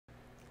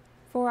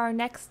For our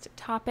next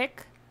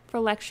topic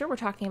for lecture, we're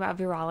talking about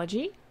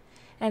virology,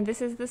 and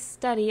this is the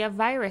study of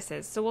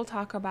viruses. So we'll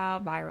talk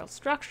about viral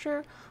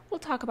structure, we'll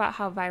talk about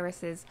how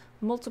viruses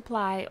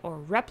multiply or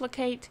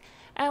replicate,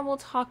 and we'll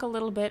talk a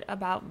little bit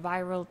about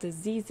viral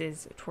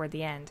diseases toward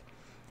the end.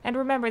 And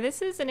remember,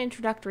 this is an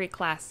introductory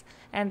class,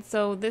 and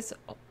so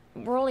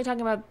we're only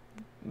talking about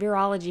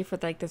virology for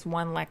like this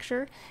one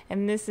lecture,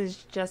 and this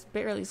is just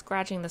barely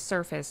scratching the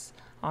surface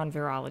on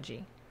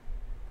virology.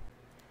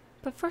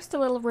 But first, a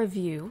little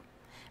review,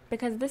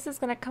 because this is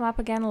going to come up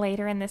again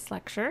later in this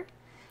lecture,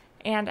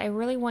 and I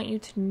really want you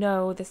to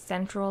know the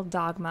central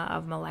dogma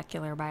of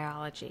molecular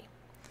biology.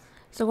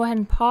 So go ahead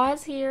and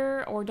pause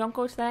here, or don't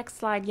go to the next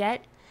slide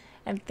yet,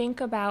 and think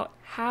about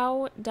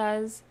how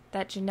does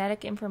that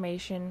genetic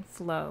information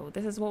flow.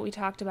 This is what we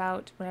talked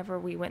about whenever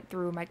we went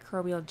through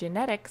microbial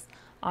genetics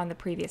on the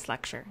previous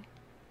lecture.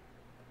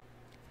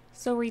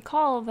 So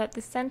recall that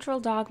the central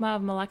dogma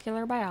of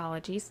molecular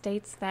biology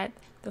states that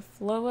the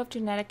flow of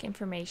genetic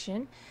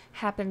information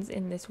happens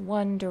in this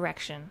one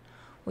direction.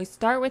 We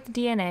start with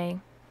DNA,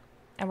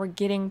 and we're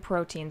getting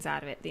proteins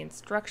out of it. The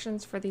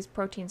instructions for these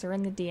proteins are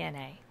in the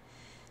DNA.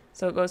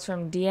 So it goes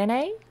from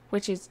DNA,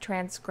 which is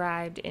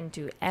transcribed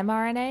into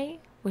mRNA,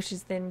 which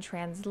is then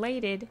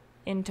translated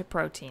into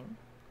protein.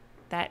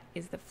 That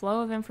is the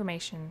flow of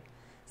information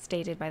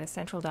stated by the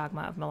central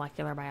dogma of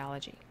molecular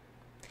biology.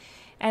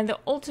 And the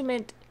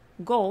ultimate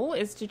goal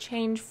is to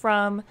change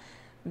from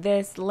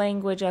this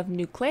language of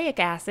nucleic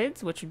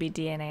acids, which would be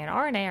DNA and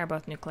RNA are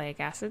both nucleic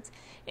acids,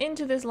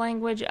 into this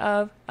language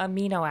of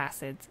amino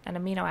acids. And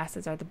amino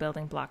acids are the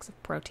building blocks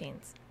of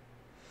proteins.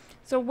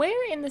 So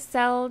where in the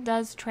cell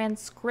does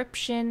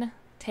transcription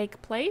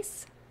take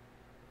place?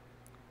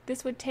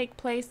 This would take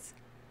place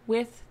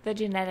with the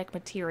genetic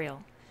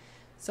material.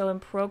 So in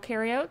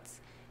prokaryotes,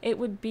 it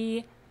would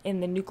be in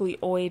the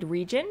nucleoid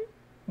region,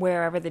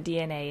 wherever the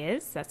DNA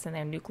is, that's in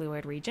their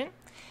nucleoid region.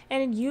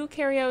 And in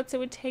eukaryotes, it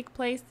would take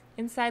place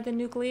inside the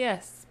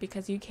nucleus,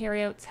 because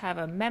eukaryotes have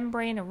a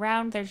membrane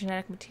around their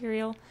genetic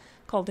material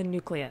called the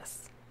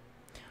nucleus.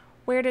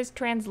 Where does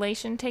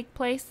translation take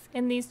place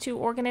in these two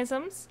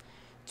organisms?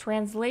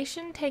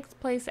 Translation takes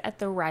place at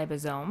the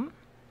ribosome,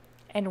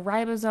 and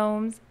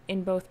ribosomes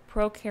in both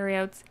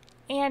prokaryotes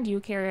and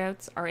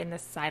eukaryotes are in the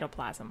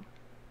cytoplasm.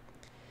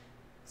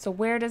 So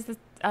where does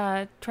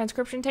the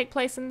transcription take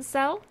place in the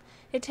cell?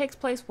 It takes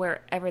place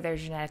wherever their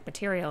genetic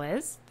material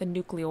is, the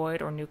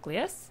nucleoid or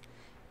nucleus.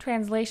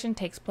 Translation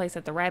takes place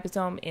at the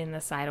ribosome in the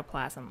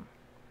cytoplasm.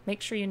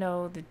 Make sure you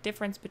know the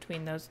difference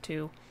between those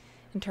two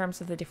in terms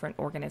of the different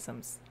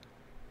organisms.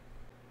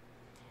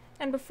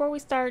 And before we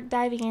start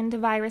diving into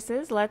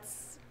viruses,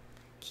 let's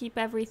keep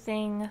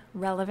everything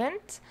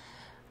relevant.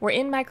 We're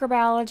in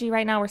microbiology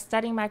right now. We're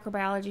studying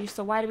microbiology.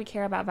 So why do we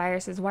care about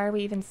viruses? Why are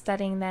we even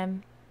studying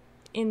them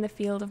in the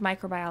field of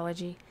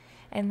microbiology?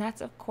 And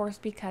that's, of course,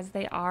 because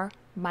they are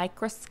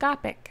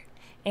microscopic.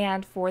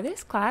 And for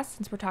this class,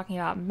 since we're talking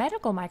about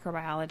medical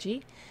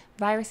microbiology,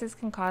 viruses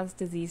can cause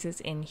diseases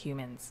in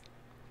humans.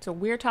 So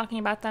we're talking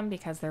about them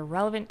because they're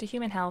relevant to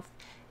human health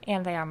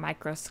and they are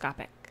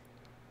microscopic.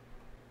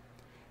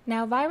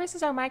 Now,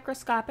 viruses are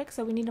microscopic,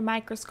 so we need a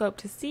microscope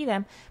to see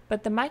them,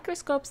 but the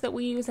microscopes that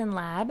we use in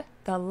lab,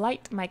 the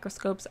light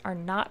microscopes, are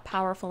not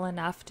powerful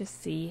enough to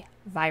see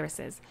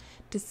viruses.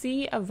 To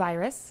see a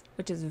virus,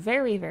 which is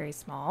very, very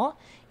small,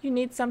 you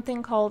need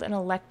something called an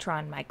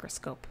electron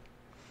microscope.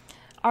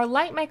 Our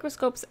light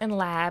microscopes in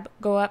lab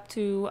go up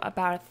to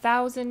about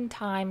 1,000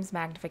 times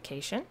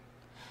magnification,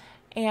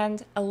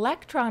 and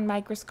electron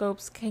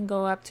microscopes can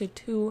go up to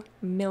 2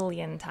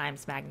 million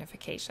times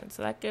magnification.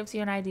 So that gives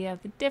you an idea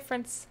of the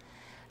difference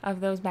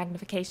of those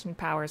magnification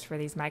powers for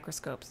these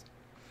microscopes.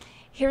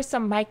 Here's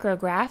some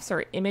micrographs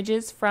or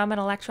images from an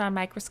electron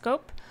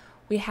microscope.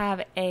 We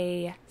have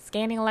a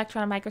scanning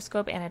electron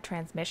microscope and a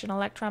transmission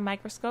electron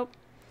microscope.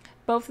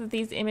 Both of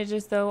these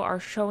images, though, are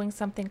showing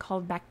something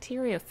called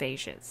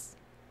bacteriophages.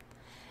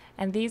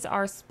 And these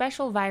are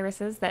special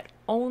viruses that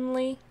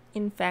only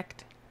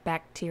infect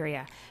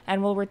bacteria,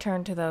 and we'll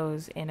return to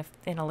those in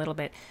a little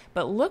bit.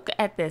 But look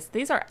at this.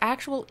 These are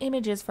actual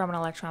images from an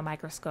electron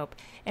microscope.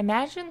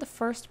 Imagine the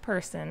first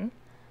person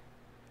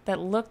that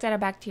looked at a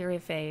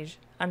bacteriophage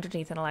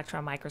underneath an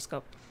electron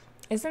microscope.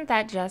 Isn't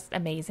that just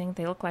amazing?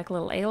 They look like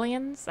little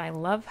aliens. I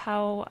love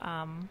how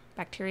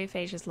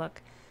bacteriophages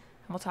look,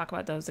 and we'll talk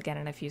about those again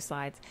in a few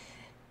slides.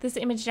 This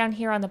image down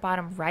here on the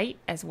bottom right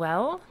as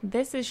well,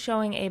 this is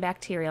showing a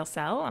bacterial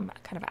cell. I'm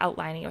kind of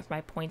outlining it with my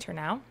pointer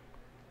now.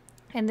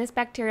 And this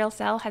bacterial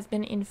cell has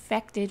been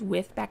infected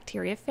with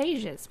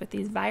bacteriophages, with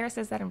these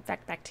viruses that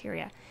infect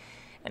bacteria.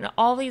 And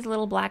all these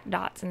little black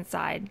dots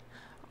inside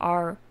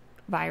are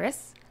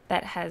virus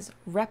that has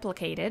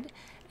replicated,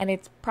 and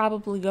it's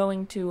probably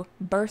going to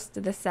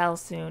burst the cell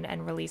soon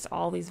and release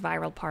all these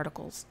viral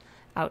particles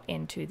out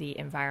into the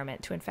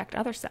environment to infect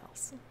other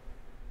cells.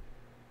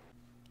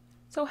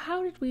 So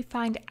how did we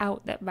find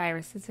out that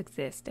viruses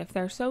exist? If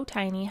they're so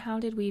tiny, how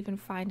did we even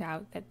find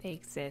out that they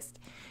exist?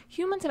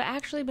 Humans have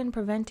actually been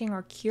preventing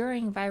or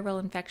curing viral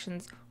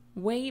infections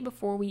way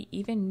before we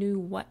even knew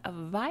what a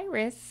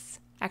virus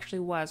actually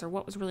was, or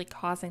what was really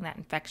causing that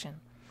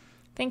infection.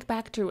 Think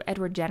back to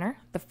Edward Jenner,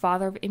 the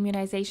father of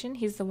immunization.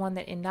 He's the one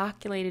that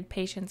inoculated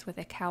patients with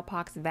a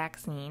cowpox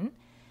vaccine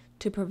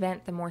to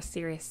prevent the more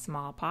serious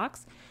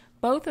smallpox.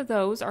 Both of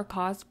those are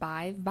caused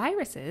by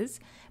viruses,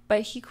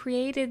 but he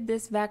created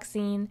this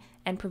vaccine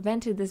and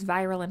prevented this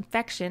viral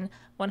infection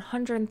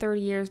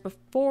 130 years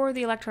before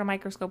the electron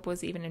microscope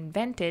was even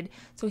invented,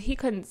 so he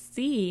couldn't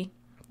see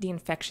the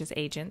infectious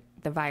agent,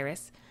 the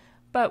virus,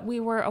 but we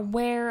were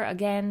aware,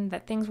 again,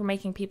 that things were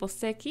making people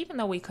sick even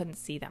though we couldn't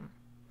see them.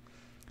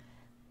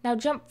 Now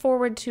jump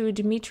forward to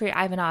Dmitry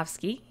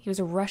Ivanovsky. He was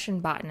a Russian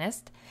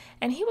botanist,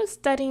 and he was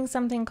studying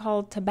something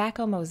called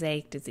tobacco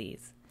mosaic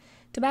disease.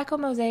 Tobacco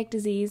mosaic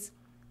disease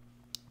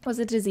was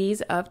a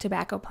disease of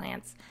tobacco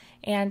plants,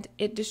 and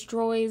it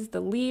destroys the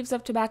leaves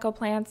of tobacco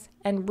plants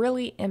and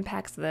really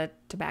impacts the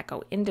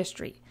tobacco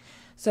industry.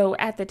 So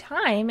at the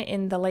time,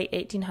 in the late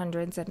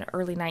 1800s and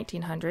early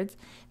 1900s,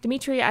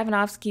 Dmitry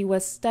Ivanovsky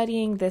was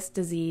studying this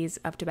disease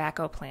of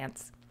tobacco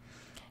plants.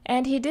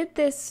 And he did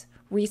this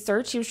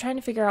research. He was trying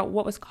to figure out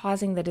what was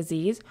causing the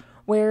disease,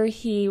 where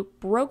he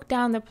broke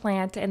down the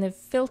plant and then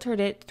filtered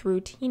it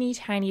through teeny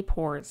tiny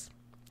pores,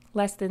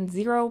 less than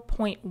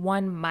 0.1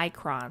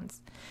 microns.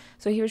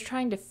 So he was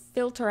trying to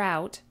filter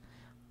out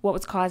what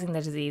was causing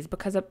the disease,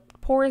 because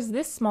pores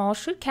this small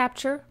should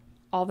capture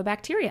all the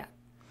bacteria.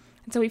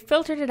 And so he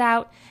filtered it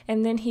out,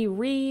 and then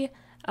he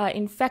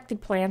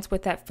infected plants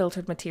with that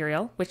filtered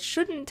material, which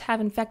shouldn't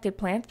have infected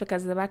plants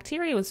because the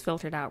bacteria was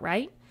filtered out,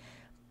 right?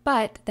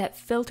 But that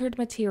filtered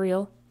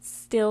material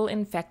still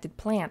infected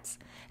plants.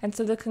 And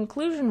so the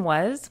conclusion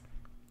was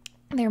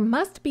there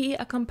must be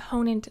a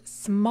component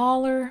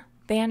smaller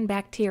than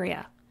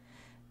bacteria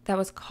that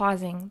was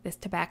causing this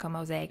tobacco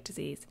mosaic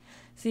disease.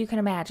 So you can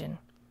imagine,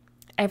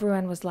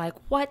 everyone was like,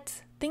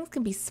 what? Things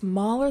can be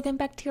smaller than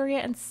bacteria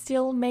and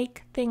still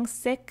make things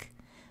sick?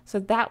 So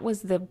that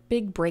was the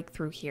big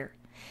breakthrough here.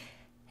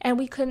 And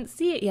we couldn't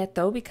see it yet,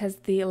 though, because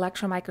the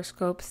electron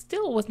microscope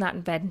still was not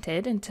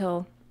invented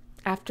until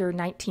after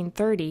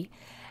 1930.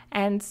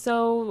 And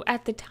so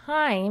at the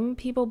time,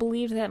 people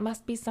believed that it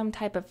must be some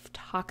type of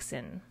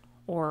toxin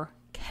or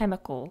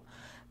chemical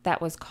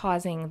that was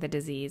causing the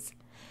disease.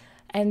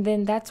 And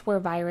then that's where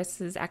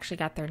viruses actually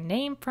got their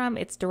name from.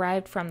 It's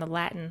derived from the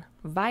Latin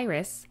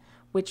virus,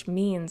 which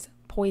means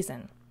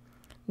poison.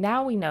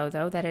 Now we know,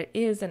 though, that it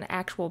is an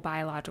actual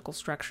biological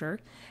structure,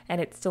 and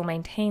it still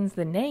maintains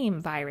the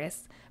name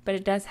virus, but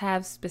it does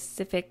have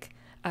specific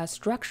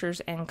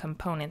structures and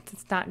components.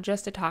 It's not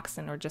just a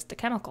toxin or just a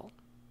chemical.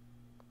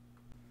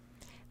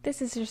 This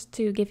is just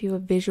to give you a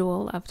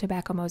visual of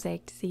tobacco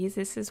mosaic disease.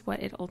 This is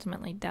what it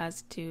ultimately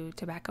does to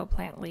tobacco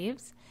plant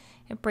leaves.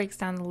 It breaks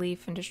down the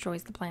leaf and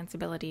destroys the plant's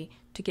ability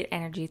to get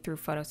energy through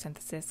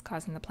photosynthesis,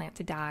 causing the plant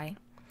to die.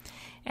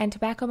 And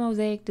tobacco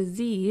mosaic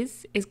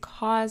disease is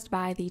caused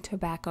by the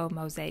tobacco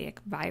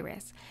mosaic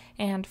virus.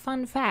 And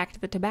fun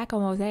fact, the tobacco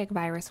mosaic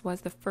virus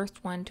was the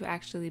first one to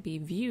actually be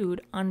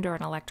viewed under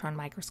an electron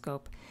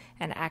microscope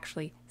and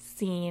actually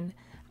seen.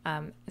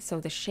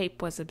 So the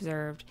shape was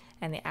observed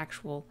and the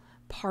actual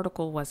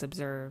particle was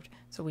observed.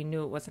 So we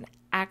knew it was an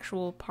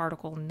actual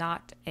particle,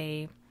 not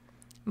a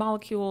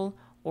molecule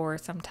or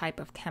some type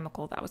of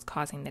chemical that was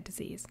causing the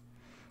disease.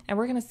 And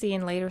we're going to see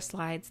in later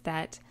slides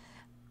that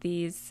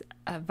these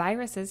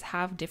viruses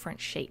have different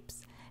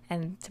shapes.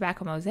 And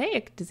tobacco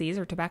mosaic disease,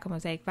 or tobacco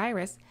mosaic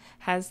virus,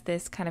 has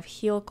this kind of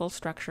helical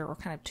structure or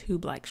kind of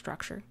tube-like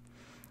structure.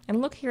 And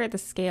look here at the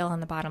scale on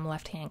the bottom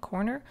left-hand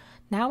corner.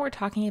 Now we're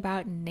talking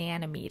about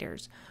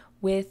nanometers.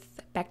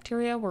 With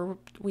bacteria,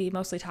 we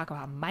mostly talk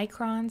about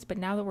microns, but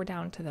now that we're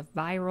down to the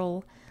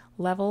viral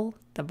level,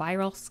 the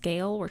viral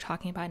scale, we're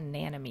talking about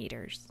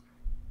nanometers.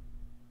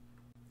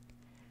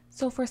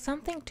 So for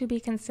something to be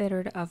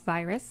considered a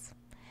virus,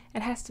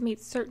 it has to meet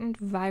certain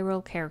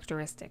viral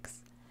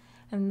characteristics.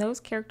 And those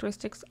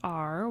characteristics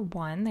are,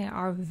 one, they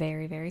are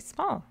very, very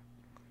small.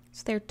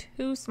 So they're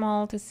too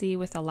small to see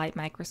with a light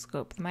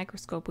microscope, the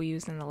microscope we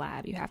use in the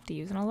lab. You have to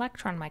use an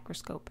electron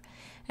microscope.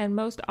 And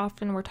most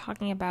often we're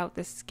talking about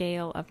the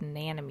scale of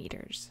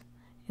nanometers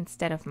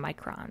instead of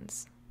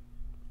microns.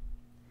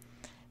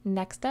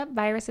 Next up,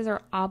 viruses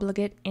are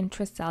obligate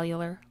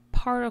intracellular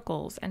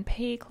particles. And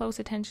pay close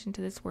attention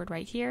to this word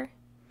right here.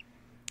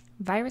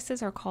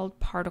 Viruses are called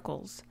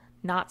particles,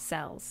 not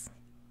cells.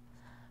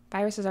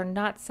 Viruses are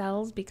not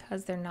cells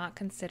because they're not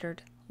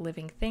considered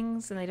living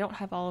things and they don't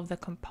have all of the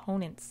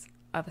components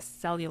of a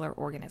cellular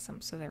organism,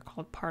 so they're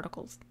called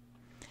particles.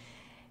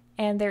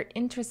 And they're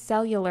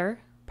intracellular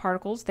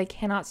particles. They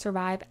cannot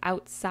survive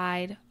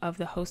outside of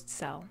the host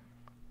cell.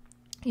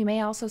 You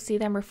may also see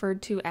them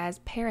referred to as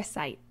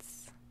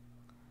parasites.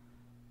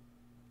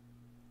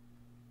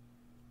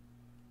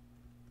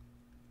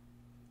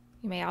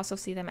 You may also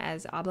see them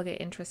as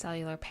obligate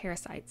intracellular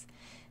parasites.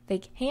 They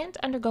can't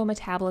undergo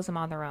metabolism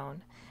on their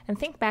own. And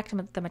think back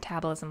to the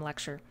metabolism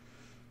lecture.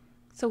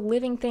 So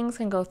living things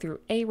can go through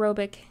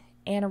aerobic,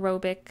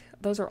 anaerobic.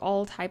 Those are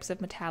all types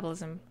of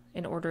metabolism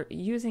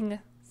using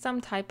some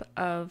type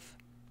of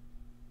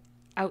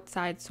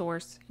outside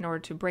source in order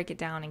to break it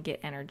down and get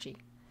energy.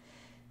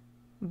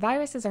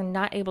 Viruses are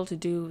not able to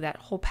do that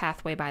whole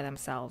pathway by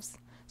themselves.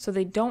 So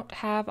they don't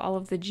have all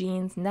of the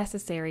genes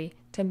necessary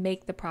to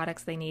make the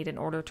products they need in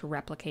order to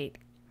replicate.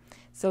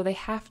 So they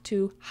have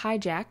to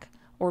hijack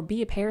or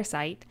be a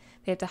parasite.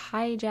 They have to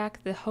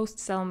hijack the host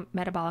cell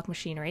metabolic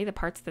machinery, the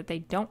parts that they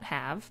don't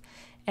have,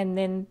 and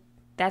then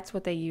that's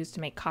what they use to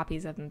make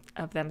copies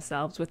of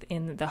themselves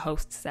within the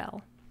host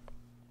cell.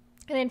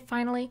 And then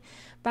finally,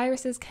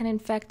 viruses can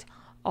infect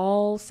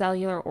all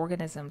cellular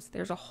organisms.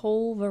 There's a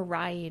whole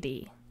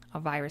variety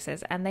of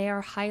viruses, and they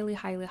are highly,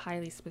 highly,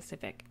 highly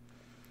specific.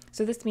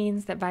 So this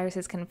means that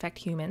viruses can infect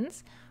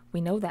humans. We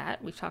know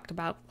that. We've talked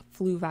about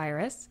flu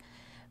virus.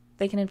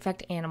 They can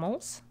infect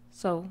animals.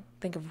 So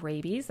think of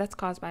rabies. That's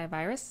caused by a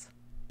virus.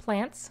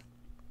 Plants.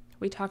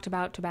 We talked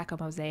about tobacco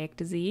mosaic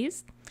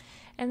disease.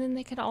 And then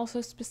they can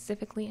also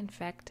specifically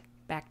infect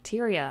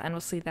bacteria. And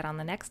we'll see that on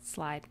the next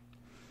slide.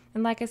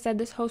 And like I said,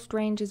 this host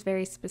range is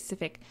very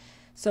specific.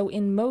 So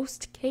in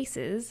most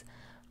cases,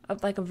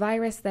 like a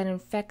virus that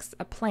infects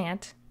a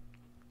plant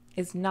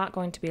is not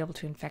going to be able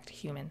to infect a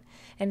human.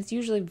 And it's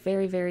usually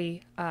very,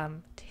 very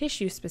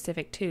tissue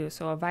specific too.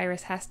 So a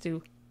virus has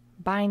to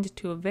bind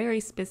to a very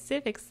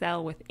specific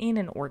cell within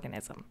an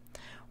organism,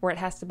 or it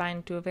has to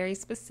bind to a very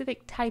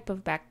specific type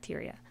of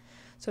bacteria.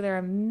 So there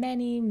are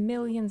many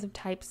millions of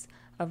types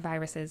of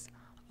viruses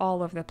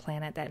all over the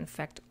planet that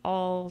infect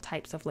all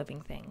types of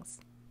living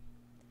things.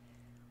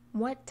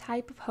 What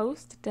type of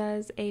host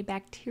does a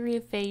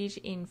bacteriophage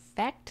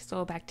infect?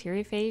 So a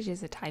bacteriophage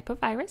is a type of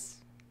virus.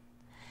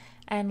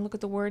 And look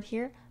at the word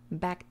here,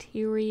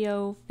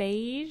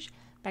 bacteriophage.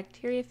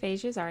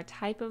 Bacteriophages are a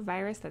type of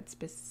virus that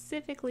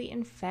specifically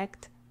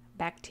infect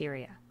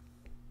bacteria.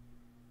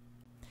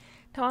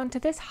 Now on to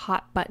this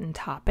hot button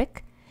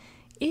topic,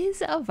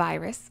 is a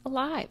virus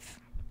alive?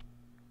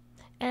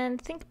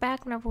 And think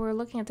back whenever we were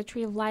looking at the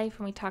tree of life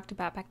and we talked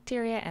about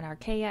bacteria and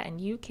archaea and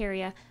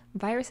eukarya,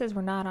 viruses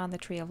were not on the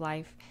tree of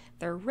life.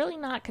 They're really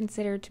not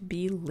considered to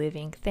be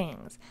living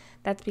things.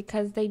 That's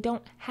because they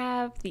don't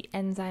have the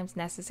enzymes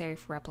necessary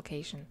for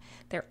replication.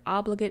 They're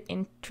obligate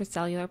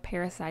intracellular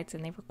parasites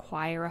and they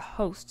require a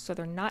host, so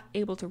they're not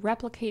able to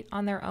replicate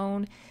on their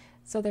own,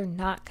 so they're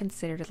not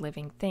considered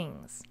living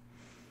things.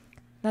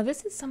 Now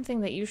this is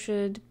something that you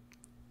should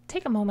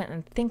take a moment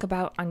and think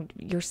about on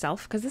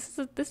yourself, because this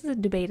is a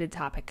debated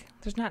topic.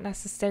 There's not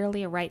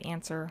necessarily a right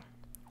answer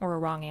or a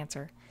wrong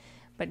answer.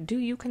 But do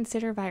you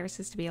consider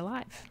viruses to be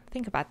alive?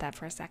 Think about that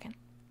for a second.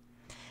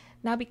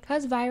 Now,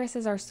 because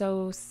viruses are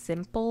so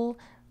simple,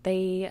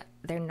 they're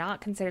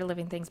not considered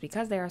living things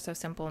because they are so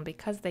simple, and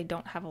because they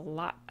don't have a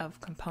lot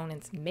of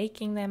components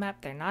making them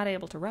up, they're not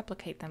able to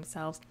replicate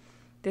themselves.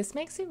 This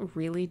makes it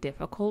really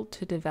difficult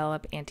to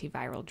develop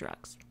antiviral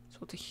drugs. So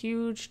it's a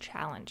huge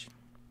challenge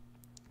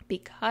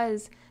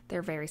because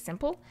they're very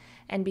simple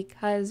and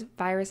because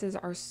viruses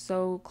are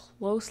so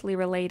closely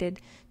related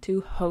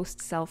to host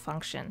cell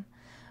function.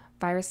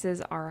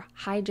 Viruses are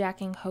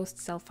hijacking host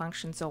cell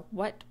function. So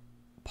what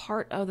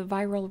part of the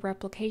viral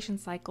replication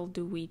cycle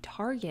do we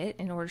target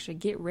in order to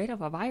get rid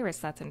of a virus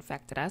that's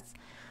infected us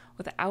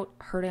without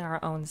hurting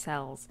our own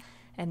cells?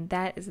 And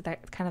that is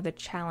kind of the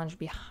challenge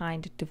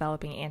behind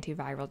developing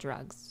antiviral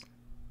drugs.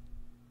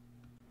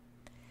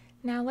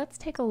 Now let's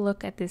take a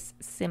look at this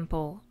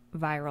simple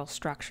viral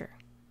structure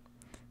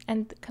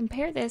and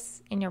compare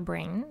this in your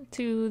brain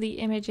to the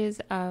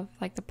images of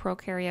like the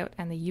prokaryote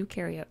and the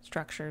eukaryote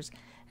structures,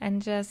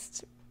 and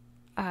just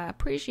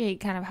appreciate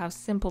kind of how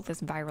simple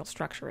this viral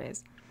structure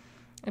is.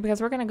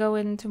 Because we're going to go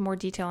into more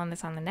detail on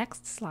this on the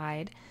next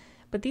slide,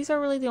 but these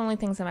are really the only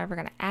things I'm ever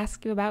going to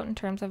ask you about in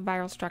terms of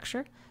viral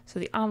structure. So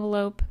the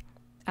envelope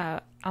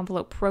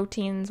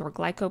proteins or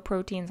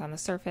glycoproteins on the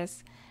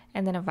surface,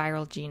 and then a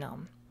viral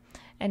genome.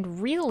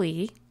 And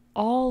really,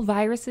 all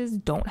viruses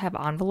don't have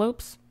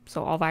envelopes,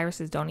 so all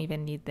viruses don't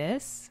even need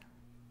this.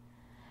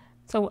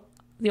 So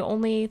the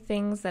only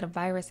things that a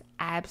virus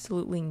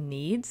absolutely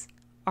needs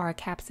are a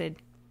capsid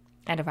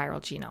and a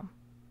viral genome.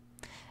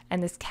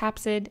 And this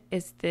capsid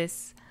is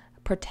this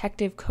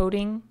protective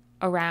coating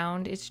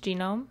around its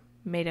genome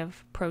made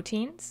of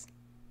proteins.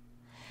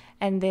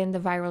 And then the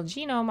viral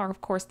genome are,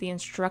 of course, the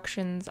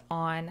instructions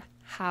on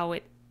how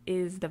it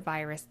is the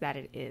virus that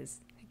it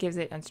is. It gives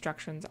it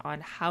instructions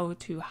on how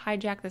to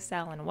hijack the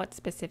cell and what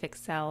specific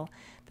cell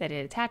that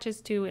it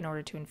attaches to in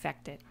order to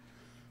infect it.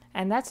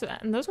 And those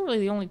are really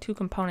the only two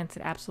components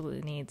it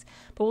absolutely needs.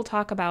 But we'll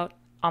talk about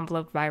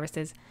enveloped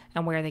viruses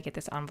and where they get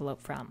this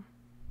envelope from.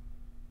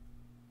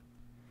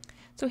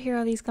 So here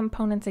are these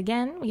components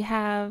again. We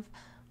have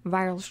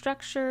viral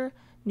structure,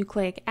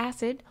 nucleic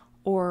acid,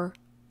 or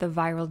the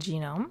viral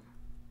genome.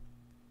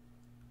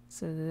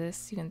 So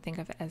this you can think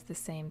of as the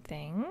same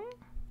thing.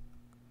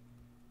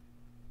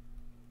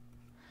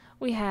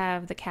 We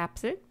have the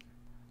capsid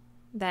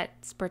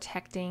that's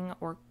protecting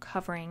or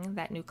covering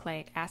that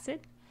nucleic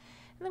acid.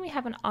 And then we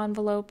have an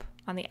envelope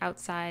on the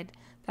outside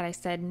that I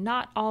said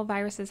not all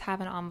viruses have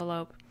an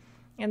envelope.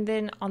 And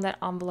then on that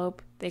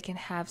envelope, they can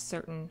have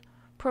certain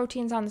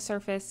proteins on the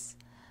surface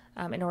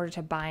in order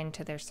to bind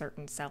to their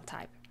certain cell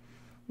type.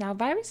 Now,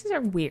 viruses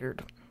are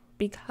weird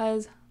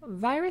because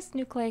virus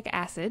nucleic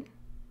acid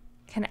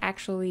can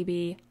actually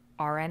be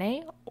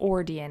RNA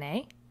or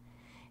DNA.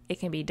 It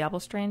can be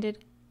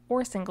double-stranded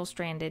or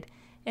single-stranded,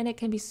 and it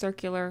can be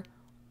circular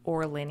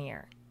or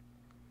linear.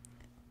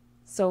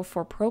 So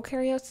for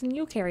prokaryotes and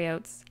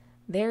eukaryotes,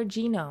 their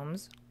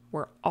genomes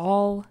were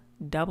all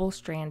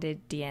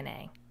double-stranded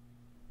DNA.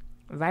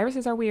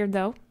 Viruses are weird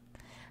though,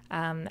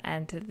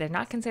 and they're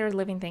not considered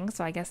living things,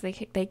 so I guess they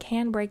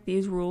can break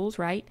these rules,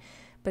 right?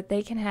 But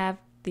they can have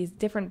these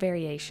different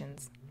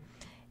variations.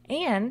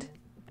 And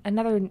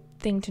another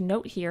thing to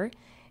note here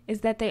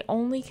is that they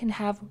only can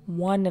have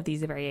one of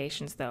these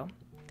variations though.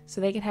 So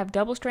they can have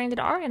double-stranded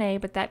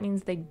RNA, but that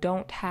means they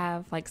don't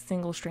have like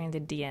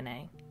single-stranded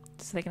DNA.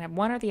 So they can have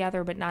one or the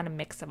other, but not a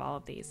mix of all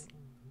of these.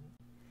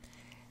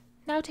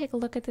 Now take a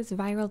look at this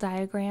viral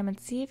diagram and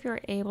see if you're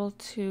able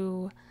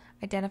to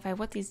identify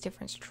what these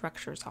different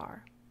structures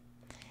are.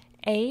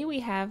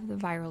 We have the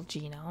viral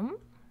genome.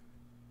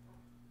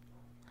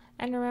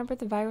 And remember,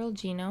 the viral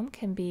genome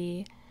can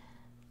be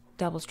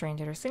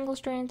double-stranded or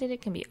single-stranded.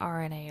 It can be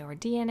RNA or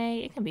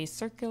DNA. It can be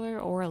circular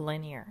or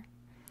linear.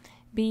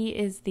 B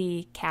is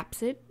the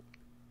capsid.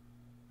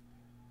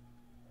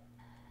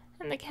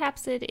 And the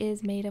capsid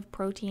is made of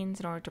proteins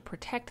in order to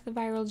protect the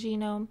viral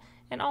genome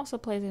and also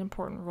plays an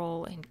important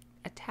role in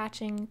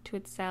attaching to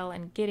its cell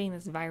and getting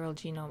this viral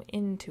genome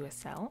into a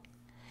cell.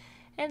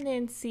 And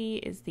then C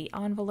is the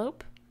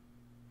envelope.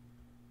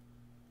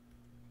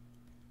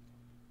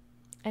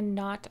 And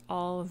not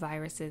all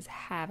viruses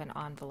have an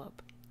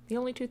envelope. The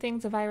only two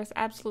things a virus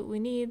absolutely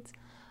needs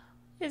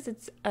is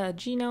its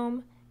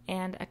genome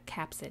and a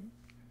capsid.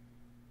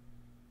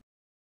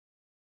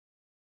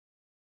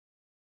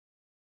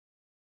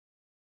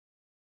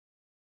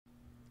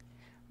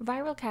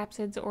 Viral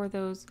capsids, or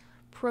those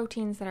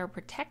proteins that are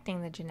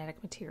protecting the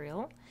genetic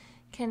material,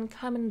 can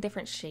come in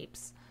different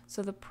shapes.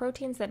 So the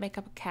proteins that make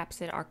up a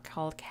capsid are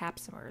called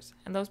capsimers,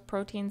 and those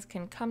proteins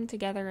can come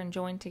together and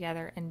join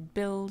together and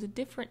build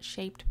different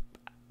shaped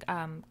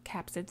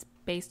capsids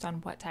based on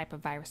what type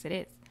of virus it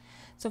is.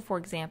 So for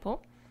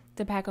example,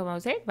 the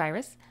pachycomosaic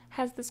virus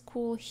has this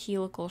cool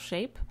helical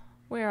shape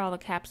where all the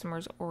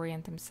capsimers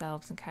orient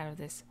themselves in kind of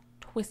this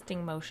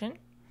twisting motion.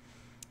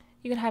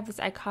 You can have this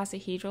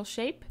icosahedral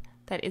shape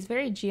that is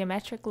very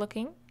geometric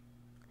looking.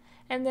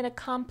 And then a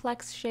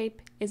complex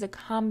shape is a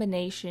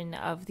combination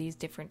of these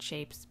different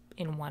shapes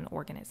in one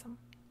organism.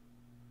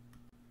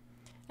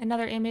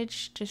 Another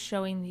image just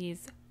showing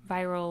these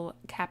viral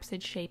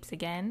capsid shapes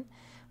again.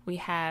 We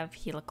have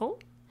helical,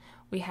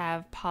 we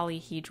have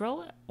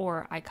polyhedral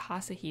or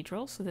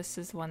icosahedral, so this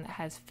is one that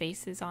has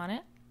faces on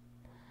it.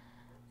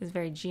 There's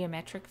very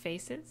geometric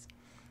faces.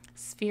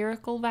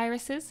 Spherical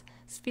viruses.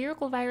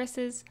 Spherical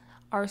viruses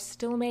are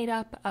still made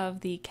up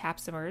of the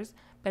capsimers,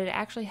 but it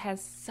actually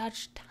has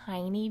such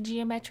tiny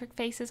geometric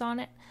faces on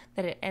it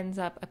that it ends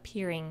up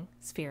appearing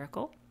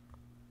spherical.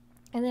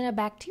 And then a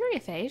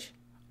bacteriophage,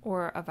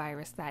 or a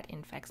virus that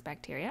infects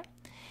bacteria,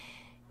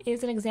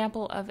 is an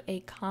example of a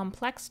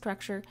complex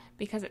structure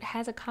because it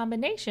has a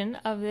combination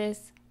of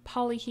this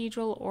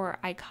polyhedral or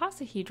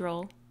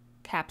icosahedral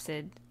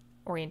capsid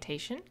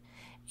orientation,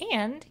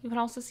 and you can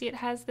also see it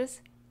has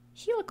this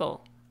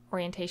helical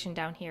orientation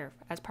down here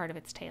as part of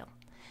its tail.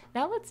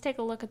 Now let's take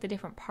a look at the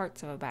different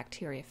parts of a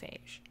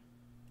bacteriophage.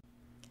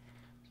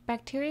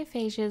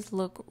 Bacteriophages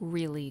look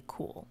really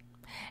cool.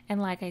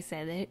 And like I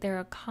said, they're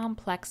a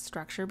complex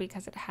structure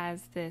because it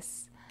has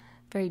this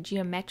very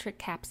geometric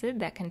capsid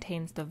that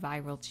contains the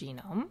viral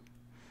genome.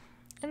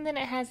 And then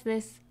it has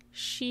this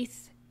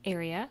sheath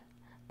area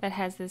that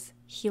has this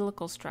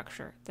helical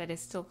structure that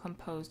is still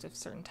composed of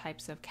certain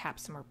types of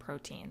capsimer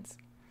proteins.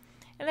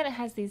 And then it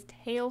has these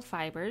tail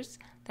fibers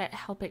that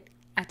help it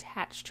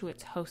attach to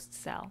its host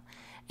cell.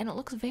 And it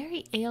looks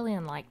very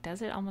alien-like,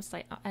 does it? Almost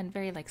like, and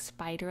very like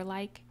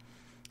spider-like.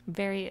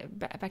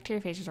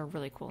 Bacteriophages are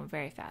really cool and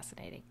very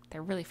fascinating.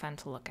 They're really fun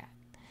to look at.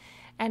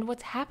 And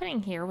what's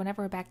happening here,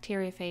 whenever a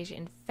bacteriophage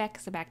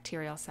infects a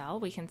bacterial cell,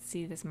 we can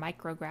see this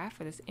micrograph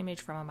or this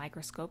image from a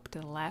microscope to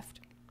the left.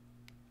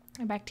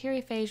 A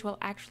bacteriophage will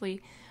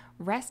actually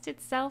rest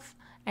itself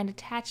and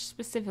attach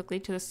specifically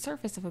to the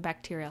surface of a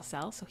bacterial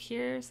cell. So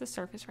here's the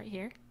surface right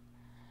here.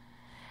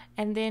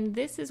 And then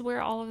this is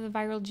where all of the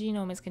viral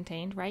genome is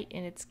contained, right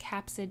in its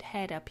capsid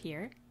head up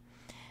here.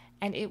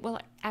 And it will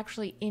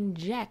actually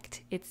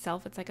inject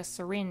itself, it's like a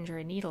syringe or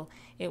a needle,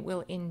 it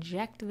will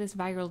inject this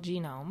viral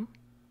genome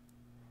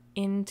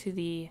into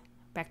the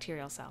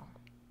bacterial cell.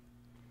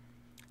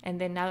 And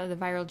then now that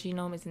the viral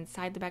genome is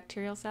inside the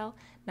bacterial cell,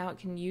 now it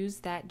can use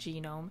that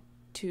genome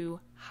to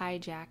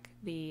hijack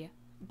the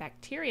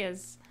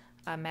bacteria's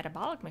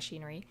metabolic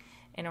machinery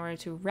in order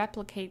to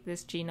replicate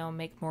this genome,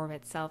 make more of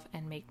itself,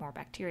 and make more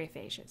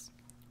bacteriophages.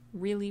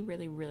 Really,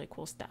 really, really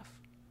cool stuff.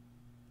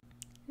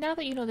 Now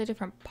that you know the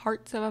different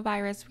parts of a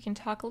virus, we can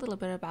talk a little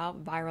bit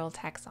about viral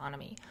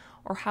taxonomy,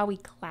 or how we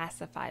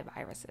classify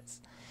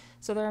viruses.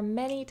 So there are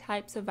many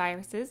types of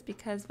viruses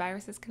because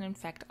viruses can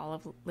infect all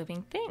of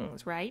living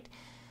things, right?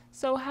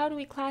 So how do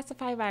we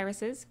classify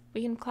viruses?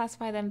 We can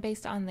classify them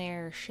based on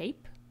their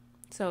shape,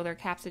 So they're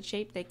capsid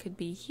shaped. They could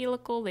be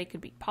helical, they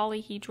could be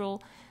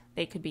polyhedral,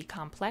 they could be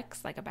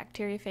complex like a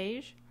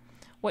bacteriophage.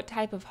 What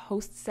type of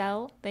host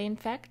cell they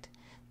infect?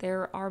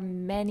 There are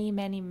many,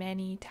 many,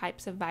 many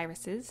types of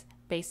viruses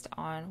based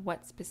on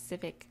what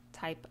specific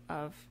type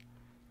of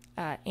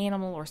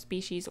animal or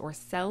species or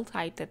cell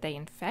type that they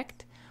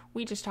infect.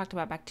 We just talked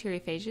about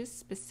bacteriophages,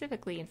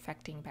 specifically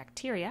infecting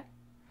bacteria.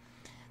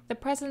 The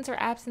presence or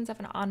absence of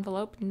an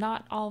envelope.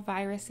 Not all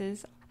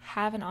viruses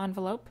have an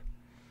envelope.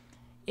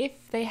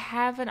 If they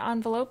have an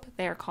envelope,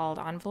 they are called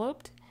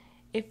enveloped.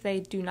 If they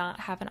do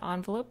not have an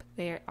envelope,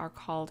 they are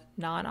called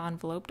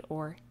non-enveloped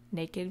or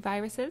naked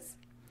viruses.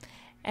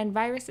 And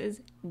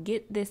viruses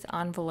get this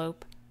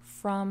envelope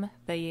from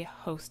the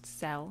host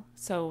cell,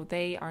 so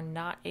they are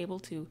not able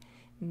to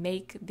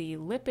make the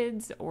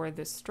lipids or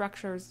the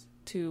structures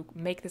to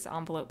make this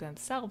envelope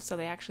themselves, so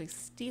they actually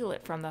steal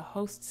it from the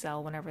host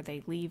cell whenever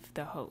they leave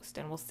the host.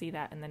 And we'll see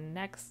that in the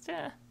next,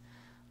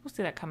 we'll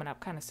see that coming up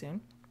kind of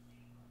soon.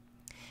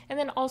 And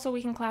then also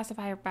we can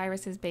classify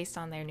viruses based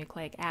on their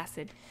nucleic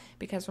acid,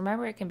 because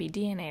remember, it can be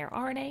DNA or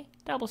RNA,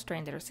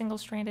 double-stranded or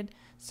single-stranded,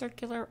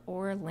 circular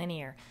or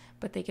linear,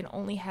 but they can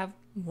only have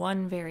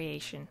one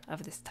variation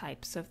of this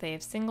type. So if they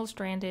have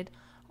single-stranded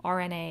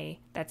RNA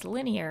that's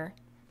linear,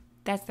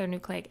 that's their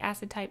nucleic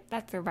acid type,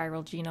 that's their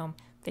viral genome.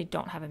 They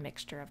don't have a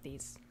mixture of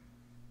these.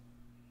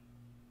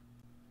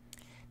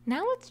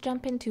 Now let's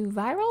jump into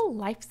viral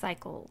life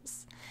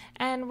cycles.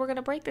 And we're going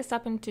to break this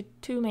up into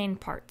two main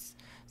parts.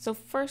 So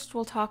first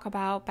we'll talk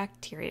about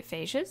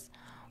bacteriophages.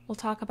 We'll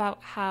talk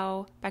about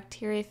how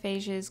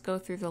bacteriophages go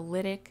through the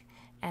lytic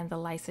and the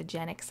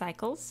lysogenic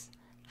cycles,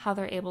 how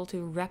they're able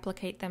to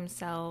replicate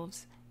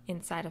themselves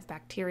inside of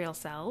bacterial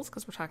cells,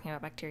 because we're talking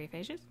about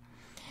bacteriophages.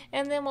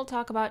 And then we'll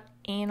talk about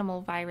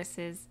animal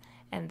viruses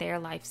and their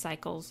life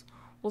cycles.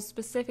 We'll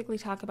specifically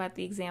talk about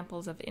the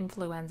examples of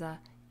influenza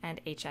and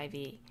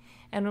HIV.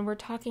 And when we're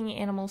talking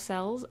animal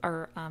cells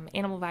or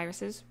animal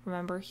viruses,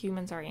 remember,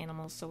 humans are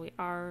animals, so we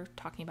are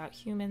talking about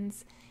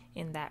humans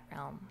in that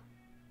realm.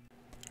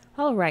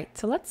 All right,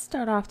 so let's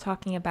start off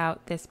talking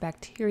about this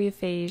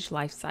bacteriophage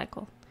life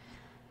cycle.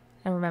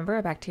 And remember,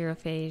 a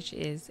bacteriophage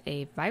is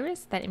a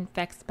virus that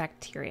infects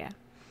bacteria.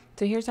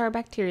 So here's our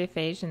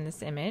bacteriophage in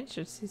this image.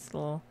 It's these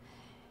little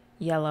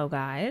yellow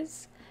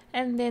guys.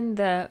 And then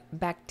the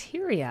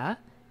bacteria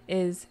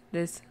is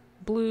this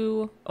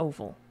blue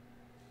oval.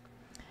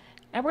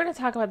 And we're going to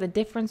talk about the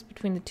difference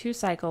between the two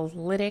cycles,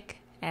 lytic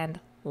and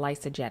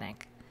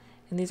lysogenic.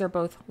 And these are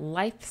both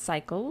life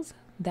cycles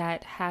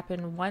that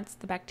happen once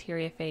the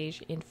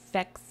bacteriophage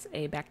infects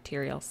a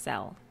bacterial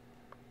cell.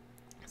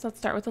 So let's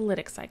start with the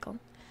lytic cycle.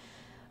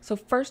 So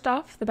first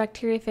off, the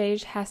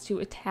bacteriophage has to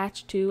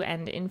attach to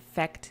and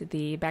infect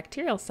the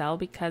bacterial cell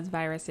because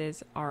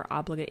viruses are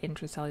obligate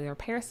intracellular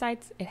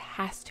parasites. It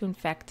has to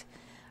infect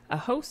a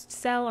host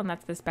cell, and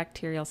that's this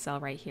bacterial cell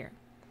right here.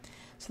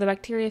 So the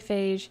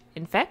bacteriophage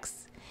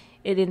infects,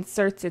 it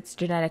inserts its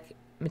genetic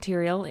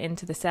material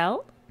into the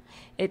cell,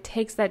 it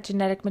takes that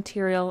genetic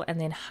material and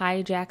then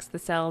hijacks the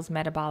cell's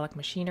metabolic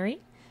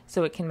machinery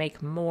so it can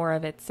make more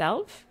of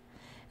itself,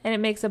 and it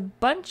makes a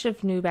bunch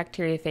of new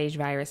bacteriophage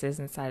viruses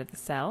inside of the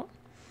cell,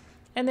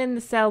 and then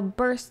the cell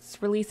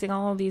bursts, releasing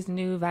all of these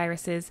new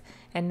viruses,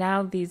 and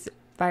now these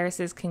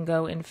viruses can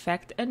go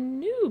infect a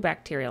new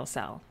bacterial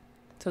cell.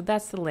 So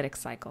that's the lytic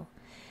cycle.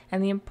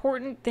 And the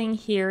important thing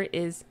here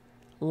is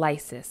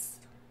lysis,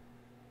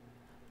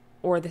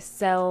 or the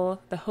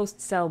host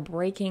cell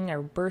breaking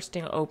or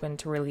bursting open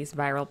to release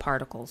viral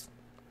particles.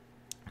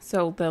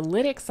 So the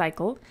lytic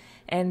cycle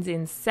ends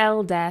in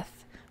cell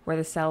death, where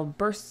the cell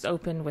bursts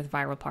open with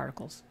viral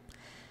particles.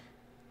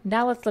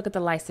 Now let's look at the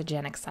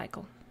lysogenic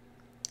cycle.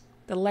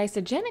 The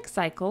lysogenic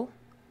cycle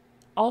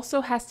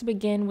also has to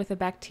begin with a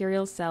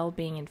bacterial cell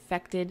being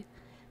infected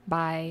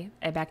by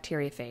a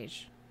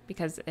bacteriophage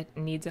because it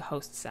needs a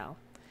host cell.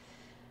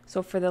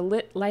 So for the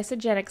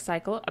lysogenic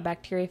cycle, a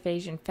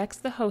bacteriophage infects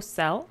the host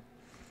cell,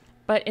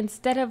 but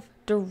instead of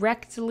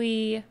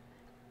directly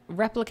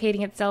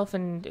replicating itself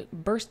and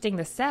bursting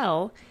the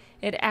cell,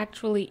 it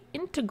actually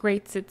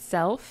integrates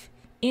itself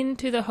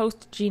into the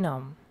host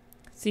genome.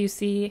 So you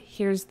see,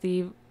 here's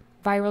the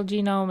viral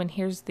genome and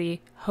here's the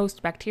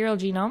host bacterial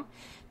genome.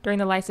 During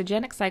the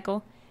lysogenic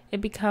cycle, it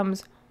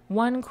becomes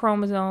one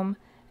chromosome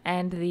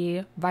and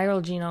the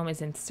viral genome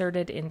is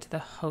inserted into the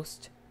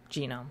host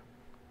genome.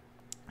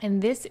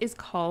 And this is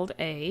called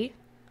a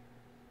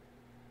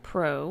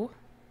prophage.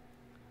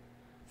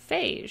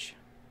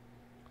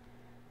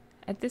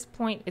 At this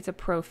point, it's a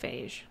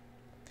prophage.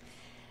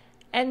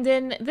 And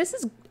then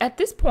at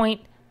this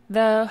point,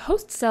 the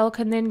host cell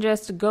can then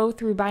just go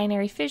through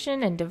binary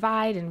fission and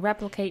divide and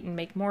replicate and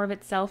make more of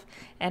itself.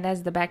 And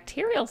as the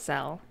bacterial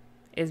cell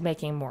is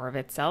making more of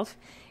itself,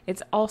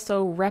 it's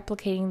also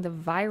replicating the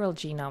viral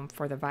genome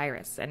for the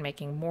virus and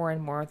making more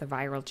and more of the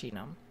viral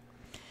genome.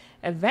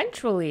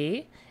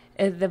 Eventually,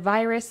 the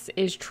virus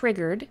is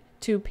triggered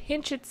to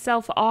pinch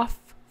itself off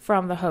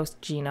from the host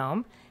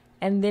genome,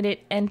 and then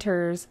it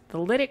enters the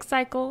lytic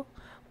cycle,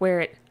 where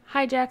it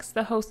hijacks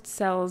the host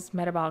cell's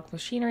metabolic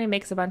machinery,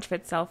 makes a bunch of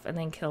itself, and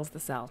then kills the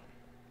cell.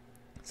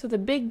 So the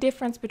big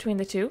difference between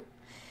the two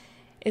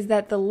is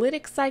that the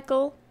lytic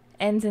cycle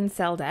ends in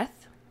cell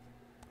death.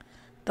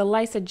 The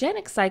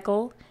lysogenic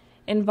cycle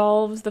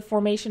involves the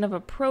formation of a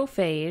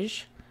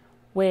prophage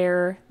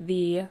where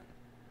the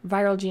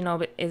viral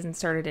genome is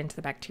inserted into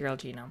the bacterial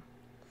genome.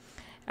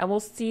 And we'll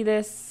see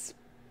this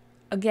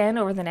again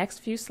over the next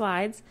few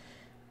slides,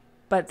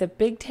 but the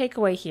big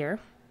takeaway here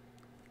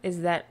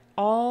is that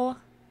all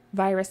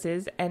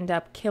viruses end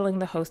up killing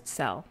the host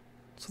cell.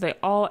 So they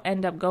all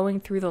end up going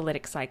through the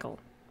lytic cycle.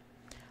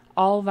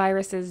 All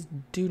viruses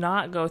do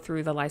not go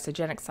through the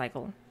lysogenic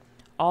cycle.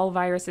 All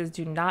viruses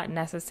do not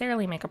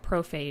necessarily make a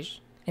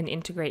prophage and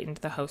integrate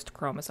into the host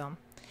chromosome.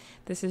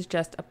 This is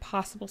just a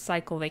possible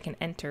cycle they can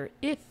enter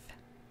if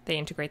they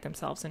integrate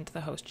themselves into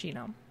the host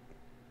genome.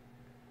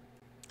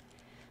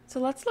 So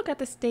let's look at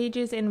the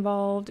stages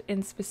involved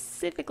in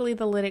specifically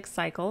the lytic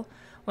cycle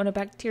when a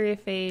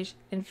bacteriophage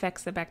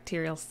infects a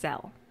bacterial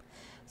cell.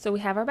 So we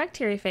have our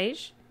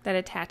bacteriophage that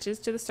attaches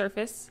to the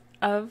surface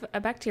of a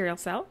bacterial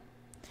cell.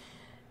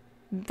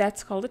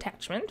 That's called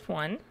attachment,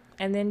 1.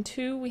 And then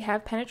 2, we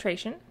have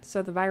penetration.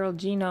 So the viral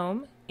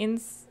genome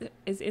is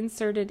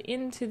inserted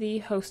into the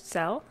host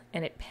cell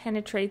and it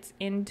penetrates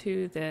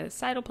into the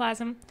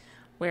cytoplasm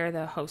where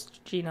the host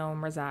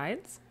genome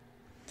resides.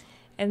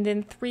 And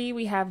then 3,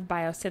 we have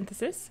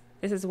biosynthesis.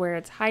 This is where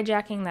it's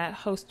hijacking that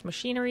host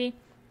machinery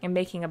and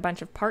making a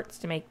bunch of parts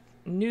to make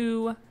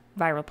new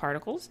viral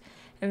particles.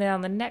 And then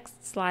on the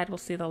next slide, we'll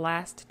see the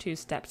last 2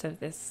 steps of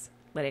this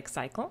lytic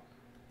cycle.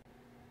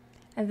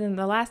 And then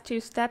the last 2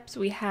 steps,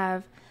 we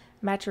have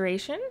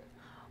maturation,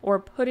 or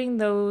putting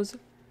those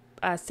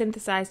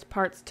synthesized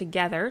parts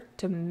together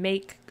to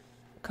make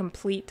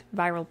complete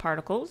viral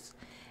particles.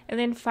 And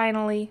then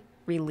finally,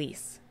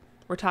 release.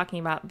 We're talking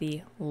about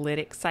the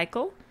lytic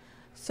cycle.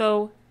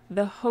 So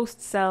the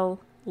host cell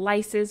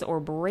lyses or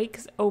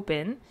breaks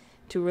open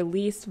to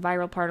release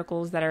viral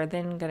particles that are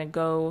then going to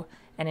go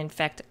and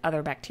infect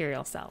other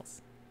bacterial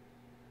cells.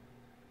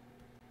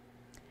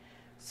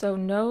 So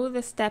know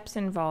the steps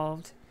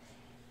involved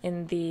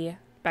in the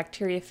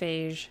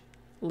bacteriophage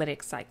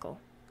lytic cycle.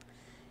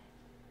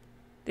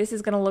 This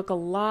is going to look a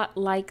lot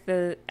like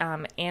the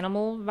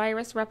animal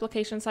virus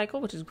replication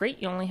cycle, which is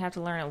great. You only have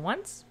to learn it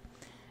once,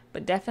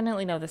 but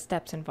definitely know the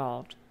steps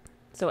involved.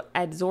 So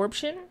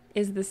adsorption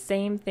is the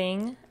same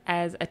thing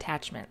as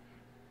attachment.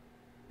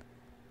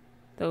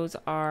 Those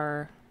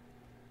are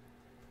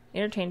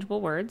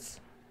interchangeable words.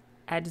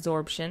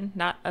 Adsorption,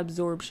 not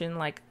absorption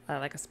like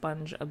a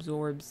sponge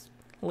absorbs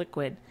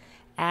liquid.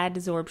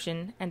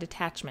 Adsorption and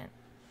attachment.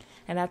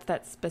 And that's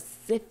that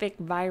specific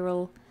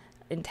viral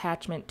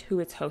attachment to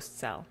its host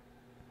cell.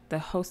 The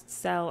host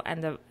cell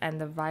and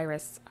the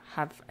virus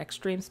have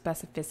extreme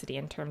specificity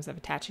in terms of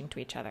attaching to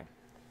each other.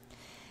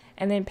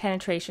 And then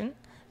penetration,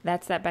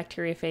 that's that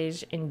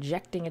bacteriophage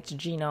injecting its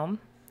genome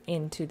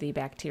into the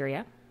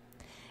bacteria.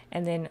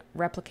 And then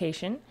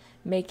replication,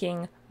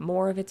 making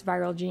more of its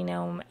viral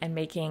genome and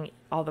making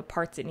all the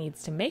parts it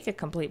needs to make a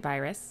complete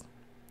virus.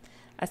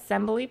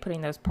 Assembly,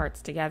 putting those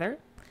parts together.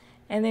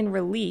 And then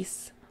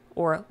release,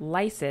 or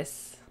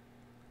lysis.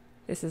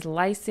 This is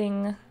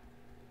lysing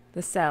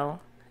the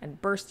cell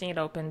and bursting it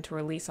open to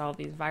release all of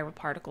these viral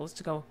particles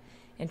to go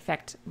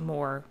infect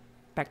more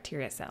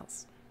bacteria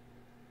cells.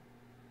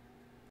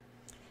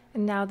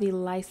 And now the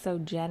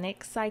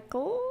lysogenic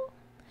cycle.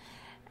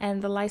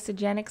 And the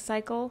lysogenic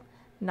cycle,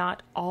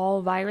 not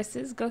all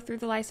viruses go through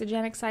the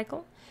lysogenic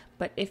cycle,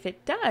 but if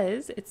it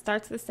does, it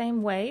starts the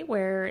same way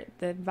where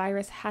the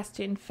virus has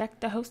to infect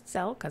the host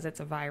cell because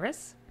it's a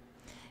virus.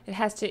 It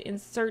has to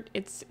insert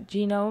its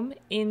genome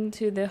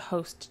into the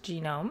host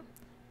genome,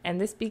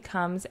 and this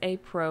becomes a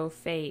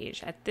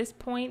prophage. At this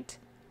point,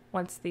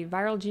 once the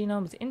viral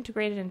genome is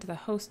integrated into the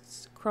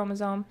host's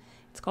chromosome,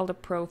 it's called a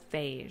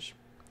prophage.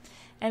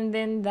 And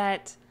then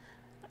that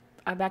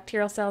a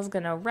bacterial cell is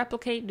going to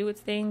replicate, do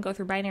its thing, go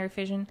through binary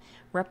fission,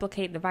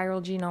 replicate the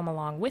viral genome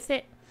along with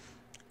it.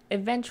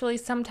 Eventually,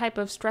 some type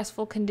of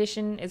stressful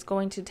condition is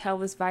going to tell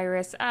this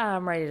virus,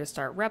 I'm ready to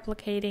start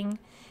replicating.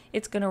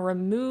 It's going to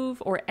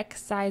remove or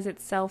excise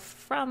itself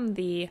from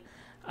the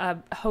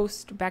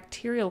host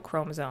bacterial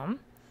chromosome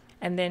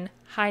and then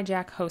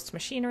hijack host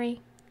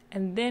machinery,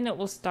 and then it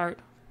will start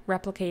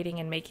replicating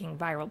and making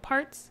viral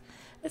parts,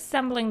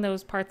 assembling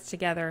those parts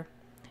together,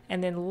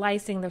 and then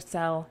lysing the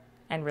cell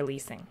and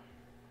releasing.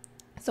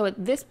 So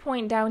at this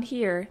point down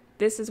here,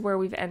 this is where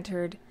we've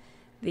entered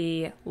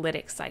the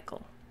lytic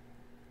cycle,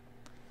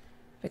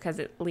 because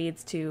it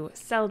leads to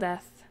cell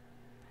death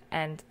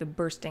and the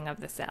bursting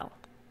of the cell.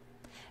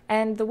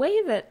 And the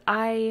way that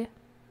I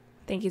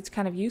think it's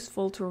kind of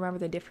useful to remember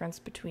the difference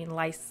between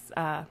lytic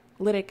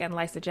and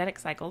lysogenic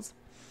cycles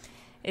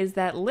is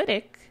that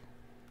lytic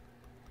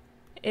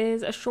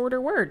is a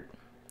shorter word,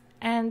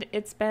 and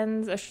it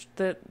spends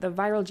the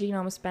viral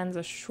genome spends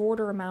a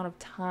shorter amount of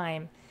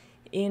time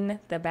in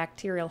the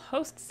bacterial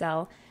host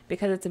cell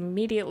because it's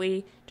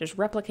immediately just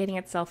replicating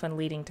itself and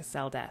leading to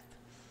cell death.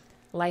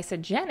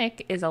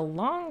 Lysogenic is a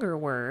longer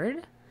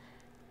word,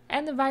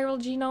 And the viral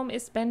genome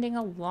is spending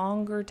a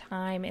longer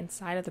time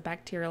inside of the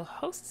bacterial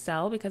host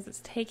cell because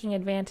it's taking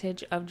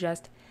advantage of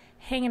just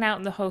hanging out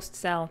in the host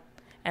cell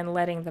and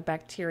letting the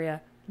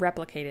bacteria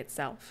replicate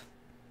itself.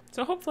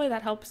 So hopefully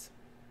that helps.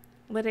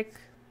 Lytic,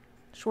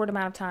 short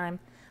amount of time.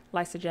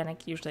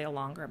 Lysogenic, usually a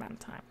longer amount of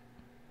time.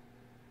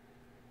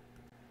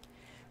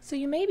 So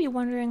you may be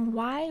wondering,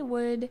 why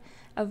would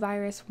a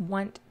virus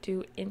want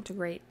to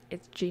integrate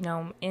its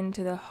genome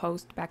into the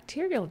host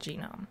bacterial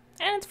genome?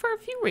 And it's for a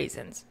few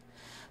reasons.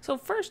 So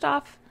first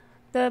off,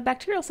 the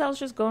bacterial cell is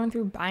just going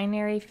through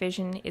binary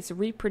fission. It's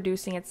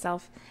reproducing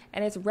itself,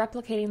 and it's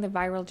replicating the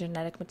viral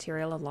genetic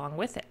material along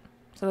with it.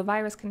 So the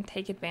virus can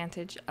take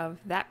advantage of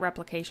that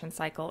replication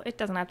cycle. It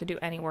doesn't have to do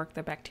any work.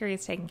 The bacteria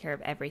is taking care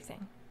of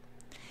everything.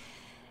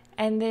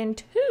 And then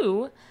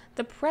two,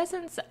 the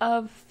presence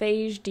of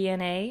phage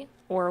DNA,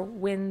 or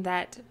when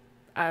that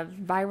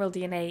viral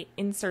DNA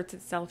inserts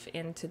itself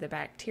into the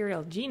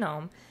bacterial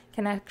genome,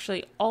 can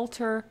actually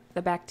alter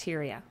the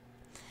bacteria.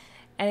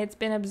 And it's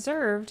been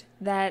observed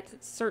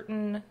that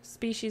certain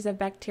species of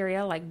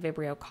bacteria, like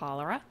Vibrio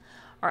cholera,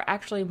 are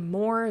actually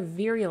more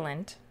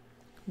virulent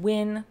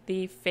when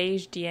the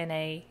phage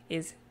DNA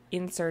is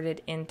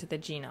inserted into the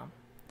genome.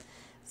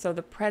 So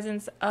the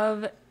presence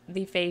of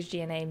the phage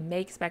DNA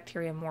makes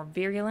bacteria more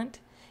virulent.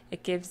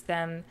 It gives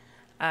them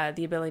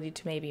the ability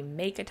to maybe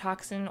make a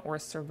toxin or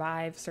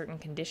survive certain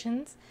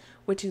conditions,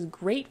 which is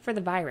great for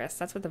the virus.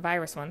 That's what the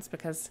virus wants,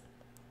 because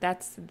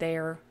that's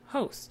their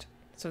host.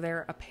 So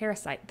they're a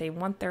parasite. They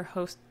want their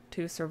host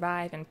to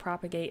survive and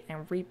propagate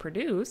and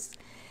reproduce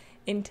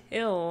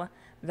until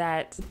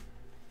that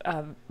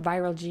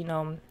viral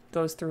genome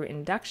goes through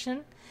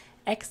induction,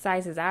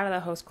 excises out of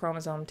the host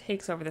chromosome,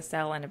 takes over the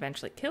cell, and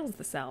eventually kills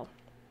the cell.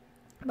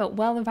 But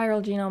while the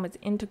viral genome is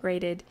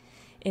integrated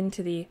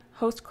into the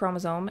host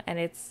chromosome and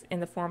it's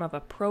in the form of a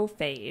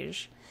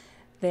prophage,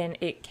 then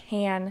it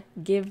can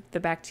give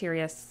the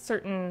bacteria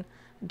certain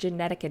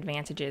genetic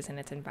advantages in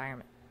its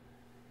environment.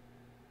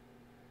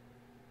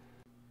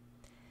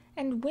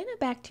 And when a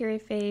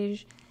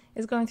bacteriophage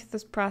is going through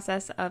this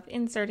process of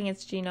inserting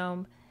its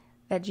genome,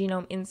 that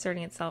genome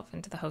inserting itself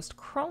into the host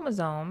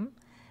chromosome,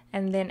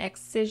 and then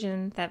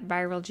excision, that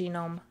viral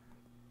genome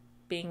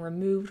being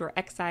removed or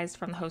excised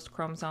from the host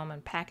chromosome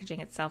and packaging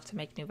itself to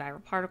make new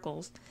viral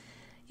particles,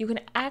 you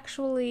can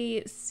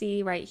actually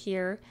see right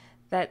here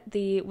that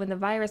when the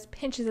virus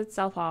pinches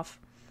itself off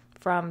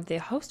from the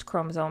host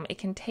chromosome, it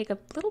can take a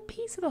little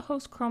piece of the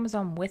host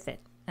chromosome with it,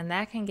 and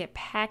that can get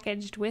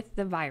packaged with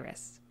the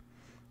virus.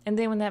 And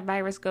then when that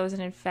virus goes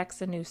and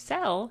infects a new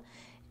cell,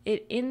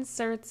 it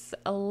inserts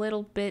a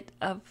little bit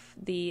of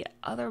the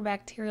other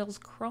bacterial's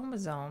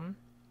chromosome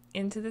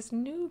into this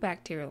new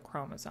bacterial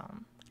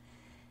chromosome.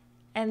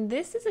 And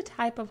this is a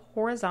type of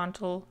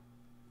horizontal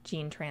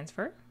gene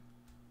transfer.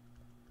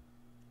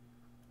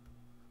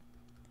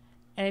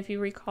 And if you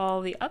recall,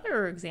 the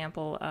other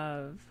example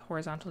of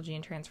horizontal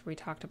gene transfer we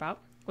talked about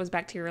was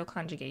bacterial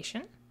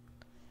conjugation.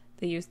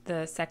 They used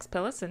the sex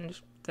pilus and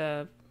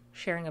the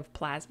sharing of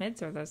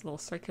plasmids, or those little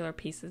circular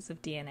pieces of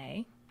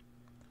DNA.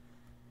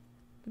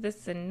 This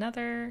is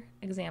another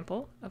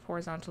example of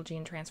horizontal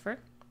gene transfer,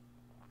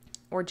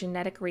 or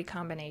genetic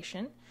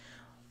recombination,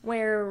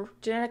 where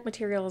genetic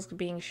material is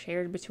being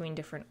shared between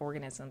different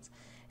organisms.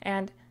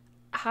 And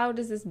how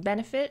does this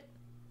benefit?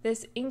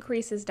 This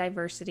increases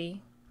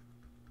diversity,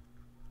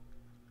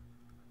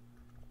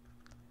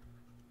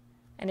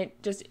 and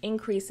it just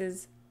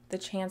increases the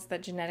chance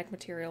that genetic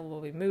material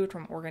will be moved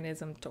from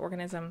organism to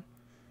organism,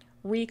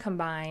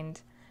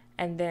 recombined,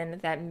 and then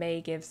that may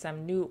give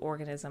some new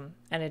organism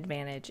an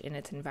advantage in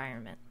its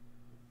environment.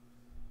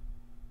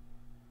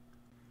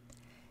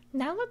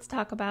 Now let's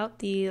talk about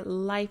the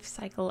life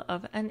cycle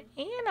of an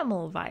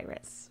animal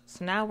virus.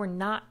 So now we're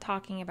not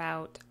talking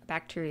about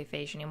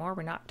bacteriophage anymore.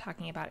 We're not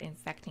talking about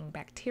infecting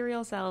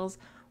bacterial cells.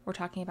 We're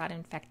talking about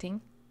infecting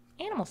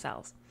animal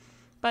cells.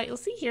 But you'll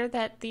see here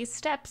that these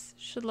steps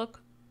should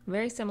look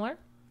very similar,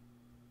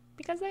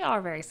 because they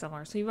are very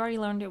similar. So you've already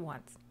learned it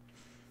once.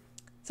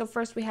 So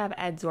first we have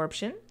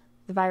adsorption.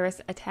 The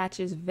virus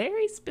attaches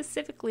very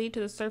specifically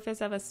to the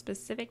surface of a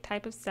specific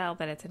type of cell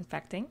that it's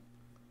infecting.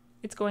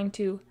 It's going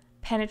to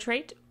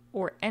penetrate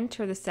or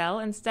enter the cell.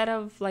 Instead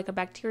of like a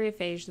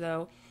bacteriophage,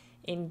 though,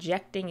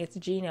 injecting its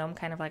genome,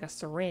 kind of like a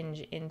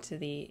syringe, into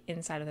the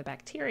inside of the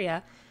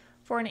bacteria,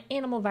 for an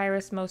animal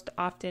virus, most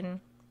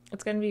often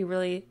it's going to be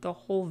really the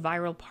whole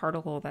viral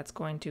particle that's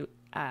going to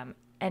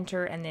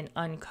enter and then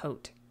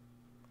uncoat.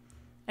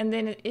 And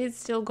then it is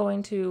still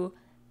going to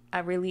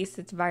release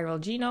its viral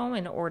genome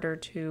in order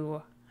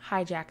to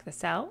hijack the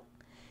cell.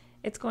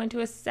 It's going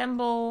to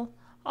assemble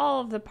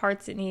all of the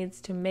parts it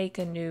needs to make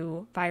a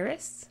new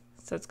virus.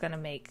 So it's going to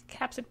make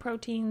capsid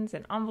proteins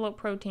and envelope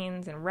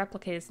proteins and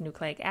replicate its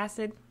nucleic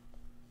acid.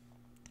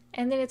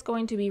 And then it's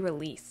going to be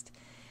released.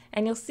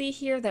 And you'll see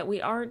here that we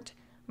aren't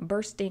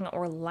bursting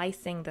or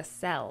lysing the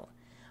cell.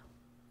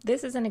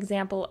 This is an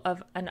example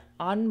of an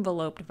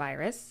enveloped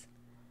virus.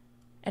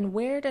 And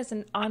where does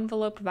an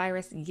enveloped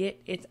virus get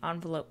its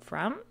envelope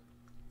from?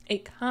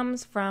 It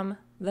comes from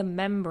the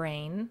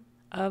membrane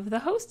of the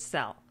host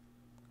cell.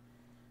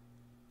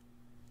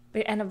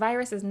 And a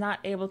virus is not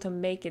able to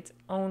make its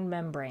own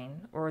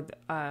membrane or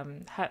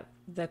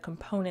the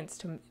components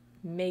to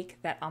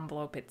make that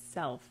envelope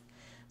itself.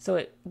 So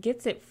it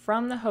gets it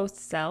from the host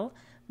cell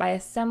by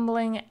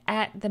assembling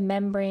at the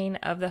membrane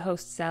of the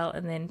host cell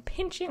and then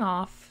pinching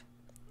off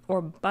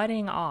or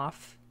budding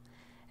off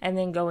and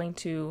then going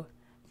to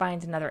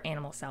find another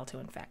animal cell to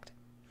infect.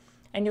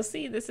 And you'll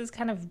see this is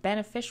kind of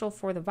beneficial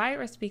for the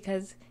virus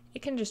because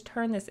it can just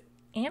turn this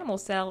animal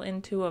cell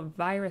into a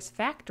virus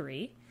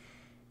factory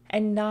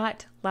and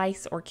not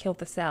lyse or kill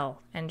the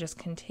cell and just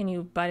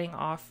continue budding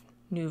off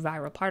new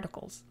viral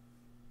particles.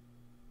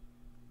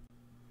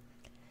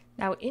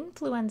 Now,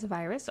 influenza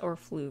virus or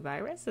flu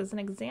virus is an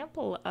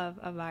example of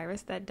a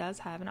virus that does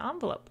have an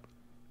envelope,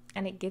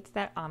 and it gets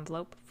that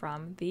envelope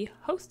from the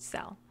host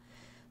cell.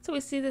 So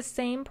we see the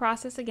same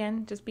process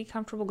again. Just be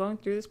comfortable going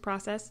through this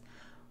process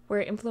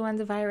where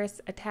influenza virus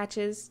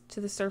attaches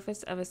to the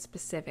surface of a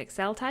specific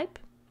cell type.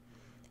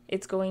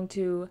 It's going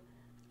to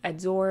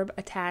absorb,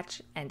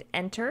 attach, and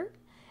enter.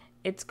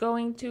 It's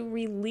going to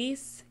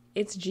release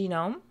its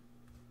genome.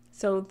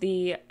 So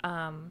the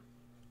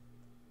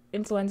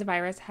influenza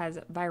virus has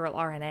viral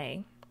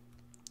RNA.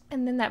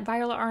 And then that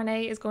viral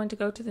RNA is going to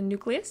go to the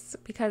nucleus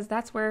because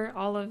that's where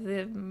all of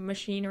the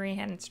machinery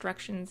and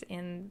instructions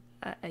in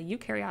a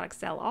eukaryotic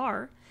cell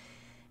are.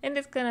 And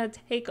it's going to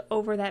take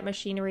over that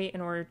machinery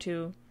in order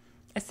to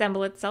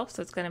assemble itself.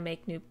 So it's going to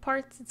make new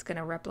parts. It's going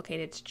to replicate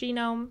its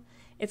genome.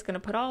 It's going to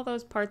put all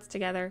those parts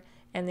together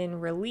and then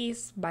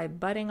release by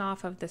budding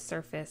off of the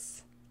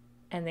surface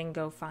and then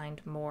go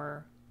find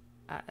more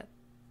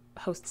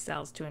host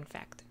cells to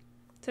infect.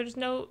 So just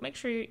make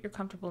sure you're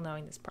comfortable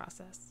knowing this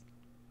process.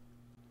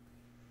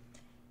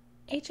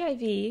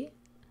 HIV,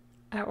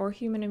 or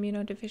human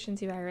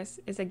immunodeficiency virus,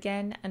 is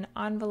again an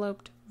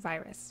enveloped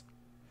virus.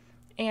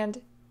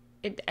 And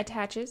it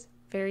attaches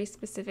very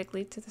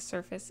specifically to the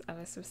surface of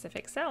a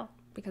specific cell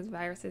because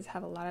viruses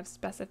have a lot of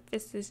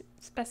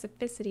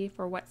specificity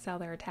for what cell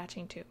they're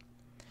attaching to.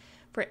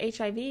 For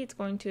HIV, it's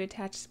going to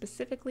attach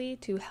specifically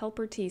to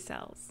helper T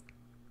cells.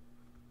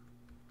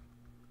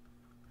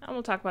 And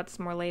we'll talk about this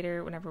more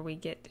later whenever we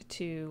get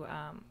to,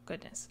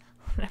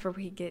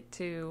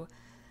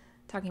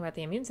 talking about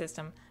the immune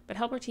system. But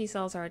helper T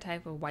cells are a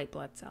type of white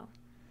blood cell.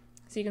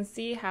 So you can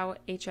see how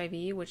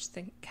HIV, which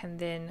can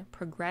then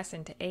progress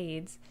into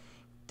AIDS,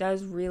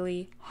 does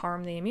really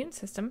harm the immune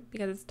system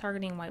because it's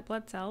targeting white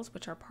blood cells,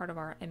 which are part of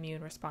our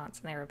immune response,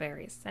 and they're a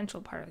very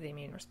essential part of the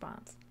immune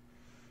response.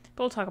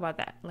 But we'll talk about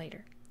that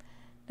later.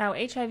 Now,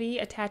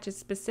 HIV attaches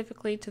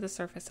specifically to the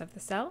surface of the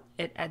cell.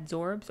 It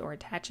adsorbs or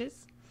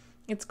attaches.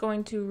 It's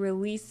going to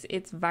release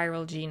its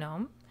viral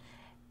genome.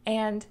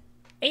 And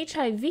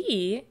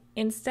HIV,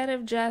 instead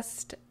of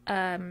just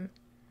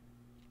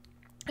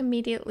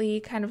immediately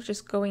kind of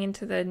just going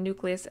into the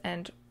nucleus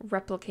and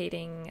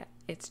replicating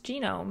its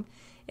genome,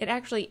 it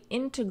actually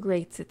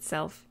integrates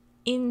itself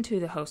into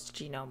the host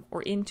genome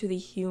or into the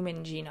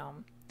human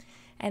genome.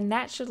 And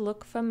that should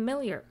look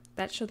familiar.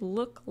 That should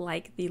look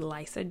like the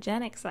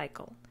lysogenic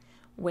cycle,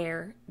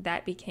 where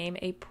that became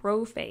a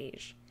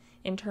prophage.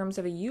 In terms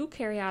of a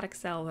eukaryotic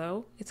cell,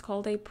 though, it's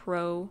called a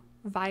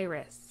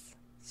provirus.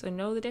 So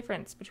know the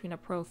difference between a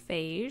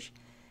prophage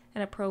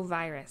and a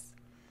provirus.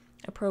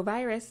 A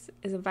provirus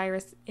is a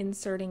virus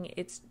inserting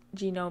its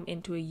genome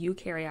into a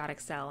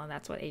eukaryotic cell, and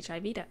that's what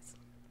HIV does.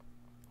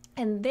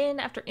 And then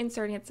after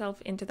inserting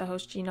itself into the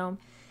host genome,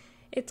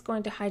 it's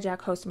going to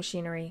hijack host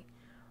machinery,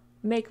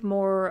 make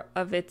more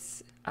of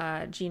its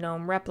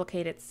genome,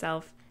 replicate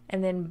itself,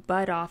 and then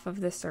bud off of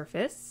the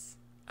surface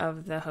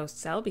of the host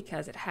cell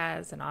because it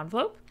has an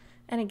envelope,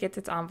 and it gets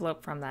its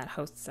envelope from that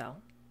host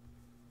cell.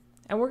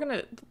 And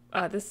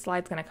this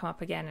slide's going to come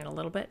up again in a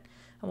little bit,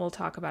 and we'll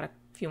talk about a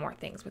few more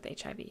things with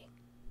HIV.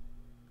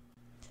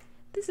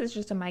 This is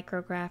just a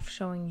micrograph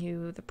showing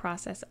you the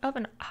process of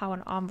how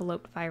an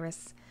enveloped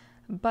virus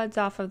buds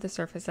off of the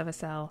surface of a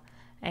cell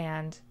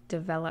and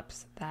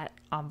develops that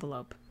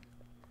envelope.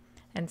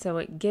 And so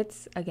it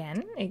gets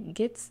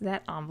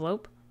that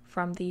envelope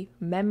from the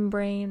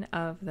membrane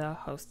of the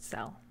host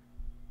cell.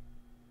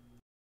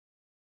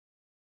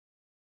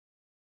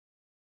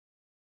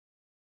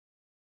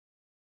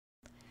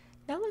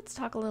 Now let's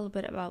talk a little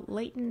bit about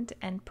latent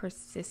and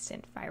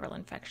persistent viral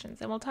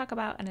infections, and we'll talk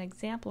about an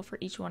example for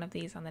each one of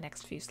these on the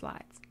next few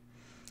slides.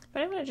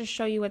 But I'm going to just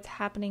show you what's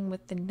happening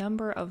with the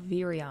number of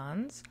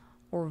virions,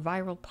 or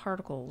viral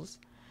particles,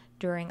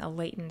 during a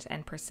latent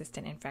and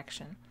persistent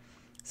infection.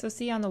 So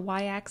see on the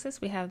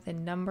y-axis we have the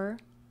number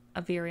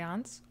of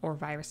virions, or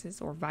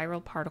viruses, or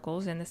viral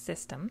particles in the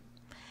system.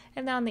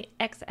 And then on the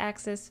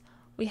x-axis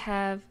we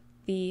have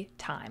the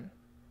time.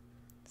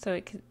 So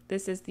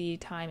this is the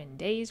time in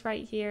days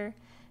right here,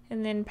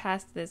 and then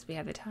past this we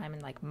have the time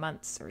in like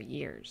months or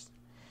years.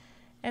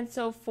 And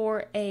so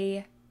for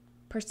a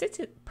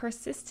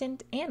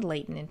persistent and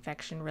latent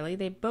infection, really,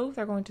 they both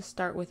are going to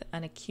start with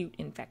an acute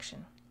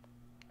infection.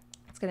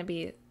 It's going to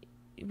be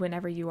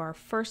whenever you are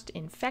first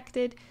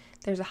infected,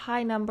 there's a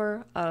high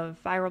number of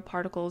viral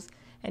particles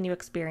and you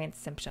experience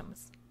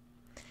symptoms.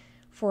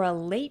 For a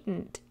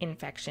latent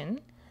infection,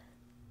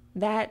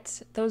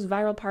 that those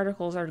viral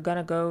particles are going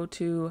to go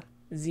to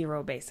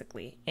zero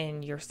basically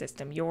in your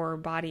system. Your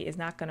body is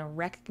not going to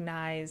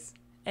recognize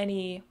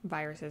any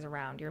viruses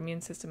around. Your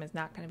immune system is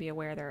not going to be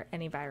aware there are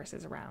any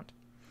viruses around.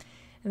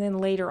 And then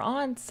later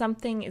on,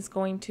 something is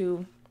going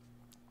to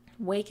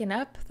waken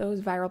up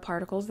those viral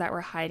particles that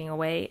were hiding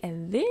away,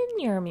 and then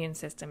your immune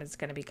system is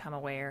going to become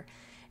aware.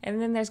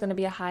 And then there's going to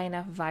be a high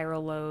enough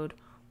viral load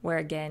where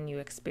again you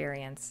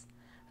experience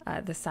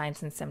the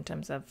signs and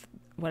symptoms of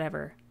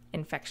whatever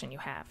infection you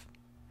have.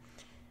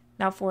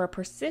 Now for a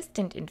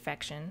persistent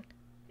infection,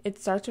 it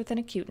starts with an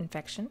acute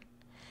infection,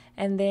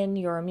 and then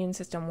your immune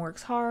system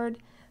works hard,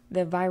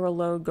 the viral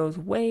load goes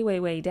way, way,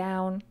 way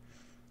down,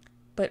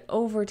 but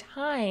over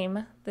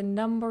time, the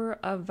number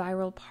of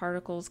viral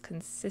particles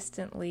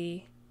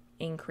consistently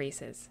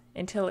increases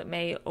until it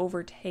may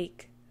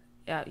overtake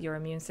your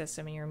immune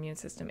system, and your immune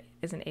system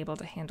isn't able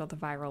to handle the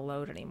viral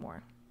load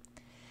anymore.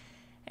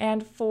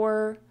 And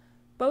for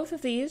both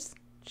of these,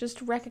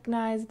 just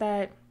recognize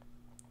that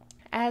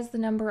as the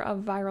number of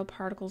viral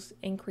particles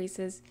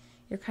increases,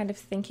 you're kind of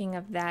thinking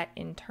of that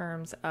in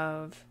terms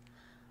of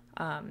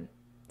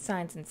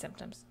signs and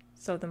symptoms.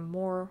 So the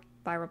more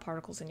viral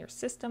particles in your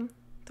system,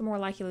 the more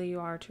likely you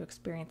are to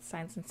experience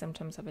signs and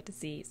symptoms of a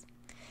disease.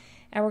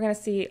 And we're going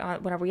to see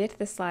whenever we get to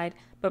this slide,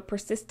 but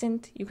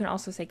persistent, you can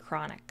also say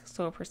chronic.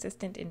 So a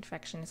persistent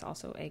infection is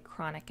also a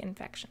chronic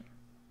infection.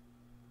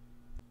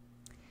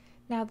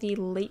 Now the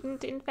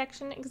latent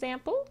infection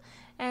example,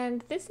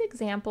 and this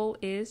example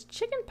is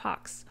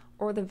chickenpox,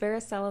 or the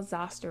varicella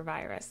zoster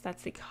virus.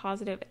 That's the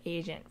causative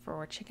agent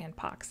for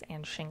chickenpox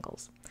and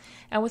shingles.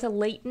 And with a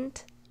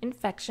latent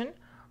infection,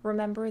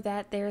 remember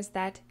that there's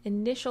that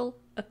initial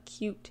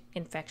acute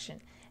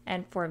infection.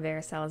 And for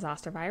varicella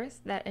zoster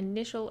virus, that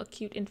initial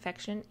acute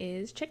infection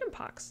is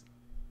chickenpox.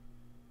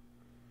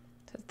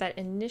 So it's that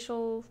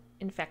initial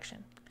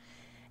infection.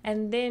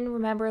 And then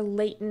remember,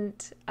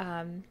 latent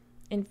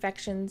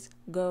infections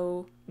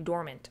go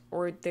dormant,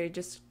 or they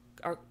just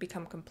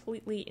become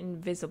completely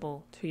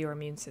invisible to your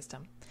immune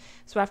system.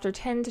 So after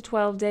 10 to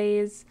 12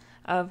 days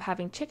of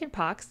having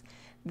chickenpox,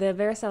 the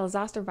varicella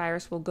zoster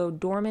virus will go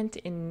dormant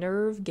in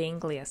nerve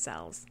ganglia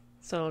cells.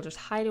 So it'll just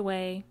hide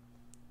away,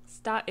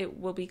 it'll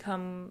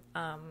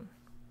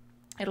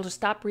just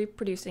stop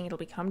reproducing, it'll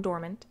become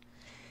dormant.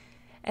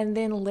 And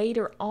then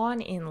later on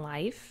in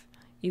life,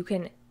 you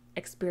can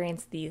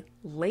experience the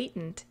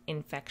latent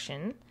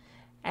infection,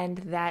 and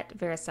that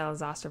varicella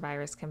zoster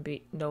virus can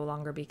no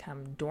longer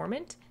become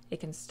dormant. It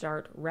can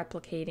start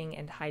replicating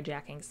and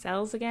hijacking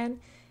cells again,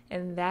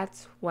 and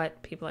that's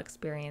what people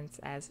experience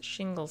as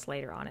shingles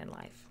later on in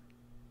life.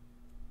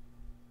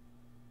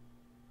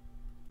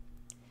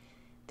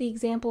 The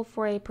example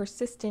for a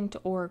persistent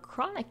or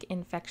chronic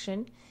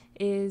infection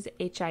is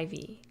HIV.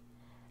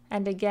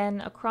 And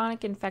again, a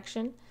chronic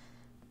infection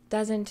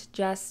doesn't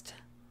just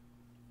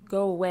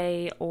go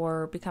away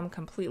or become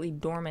completely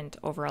dormant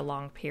over a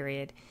long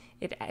period.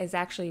 It is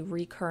actually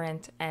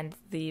recurrent, and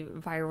the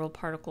viral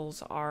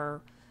particles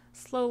are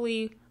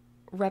slowly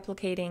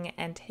replicating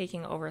and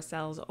taking over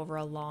cells over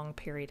a long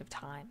period of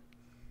time.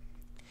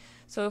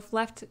 So if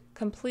left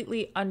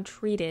completely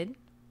untreated,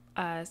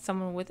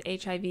 someone with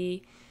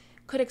HIV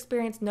could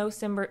experience no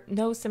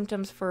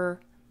symptoms for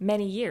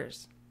many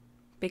years,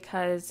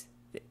 because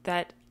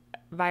that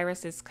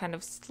virus is kind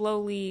of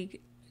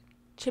slowly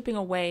chipping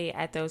away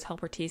at those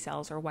helper T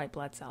cells or white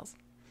blood cells.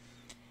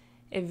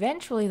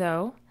 Eventually,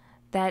 though,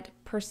 that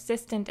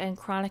persistent and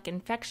chronic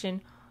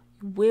infection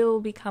will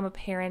become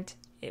apparent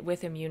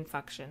with immune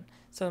function.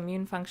 So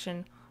immune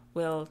function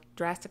will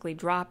drastically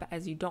drop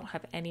as you don't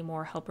have any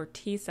more helper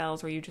T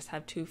cells, or you just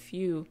have too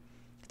few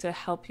to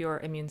help your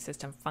immune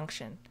system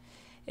function.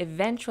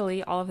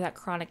 Eventually, all of that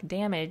chronic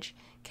damage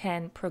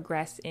can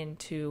progress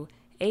into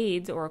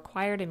AIDS, or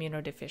acquired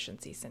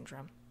immunodeficiency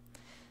syndrome.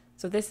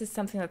 So this is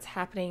something that's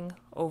happening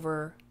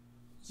over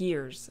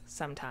years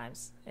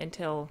sometimes,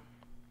 until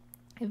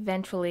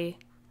eventually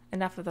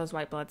enough of those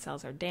white blood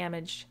cells are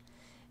damaged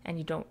and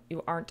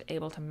you aren't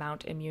able to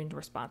mount immune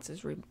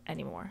responses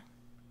anymore.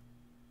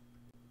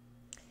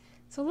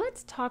 So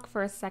let's talk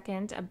for a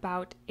second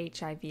about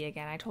HIV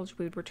again. I told you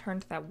we'd return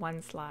to that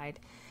one slide.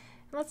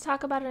 And let's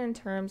talk about it in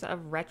terms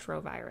of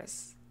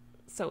retrovirus.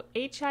 So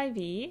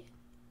HIV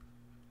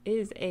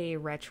is a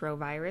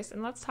retrovirus,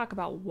 and let's talk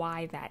about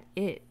why that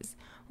is.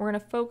 We're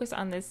going to focus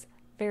on this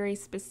very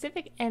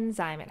specific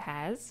enzyme it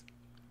has,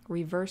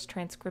 reverse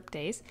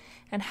transcriptase.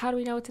 And how do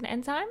we know it's an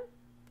enzyme?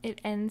 It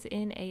ends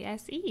in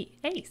ASE,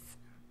 ACE.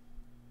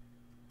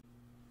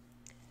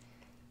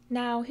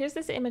 Now, here's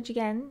this image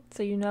again,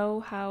 so you know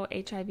how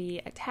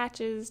HIV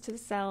attaches to the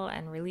cell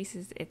and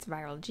releases its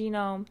viral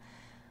genome.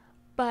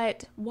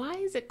 But why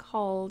is it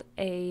called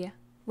a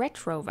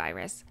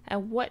retrovirus,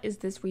 and what is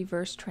this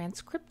reverse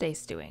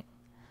transcriptase doing?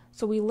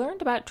 So we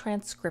learned about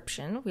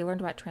transcription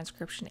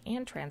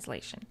and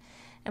translation.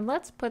 And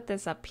let's put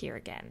this up here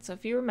again. So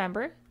if you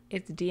remember,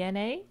 it's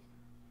DNA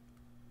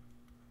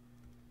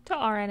to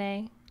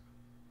RNA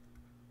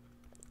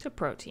to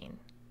protein.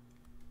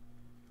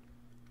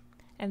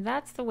 And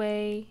that's the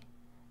way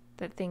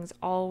that things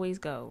always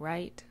go,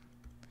 right?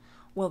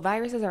 Well,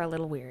 viruses are a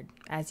little weird,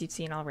 as you've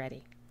seen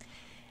already.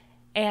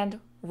 And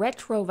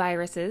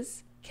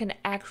retroviruses can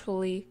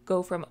actually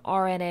go from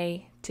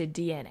RNA to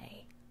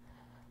DNA.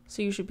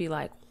 So you should be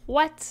like,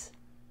 what?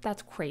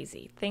 That's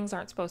crazy. Things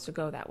aren't supposed to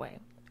go that way.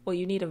 Well,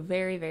 you need a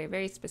very, very,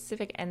 very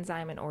specific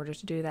enzyme in order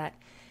to do that.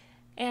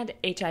 And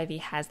HIV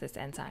has this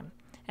enzyme.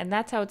 And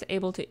that's how it's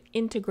able to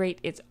integrate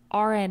its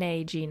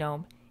RNA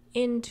genome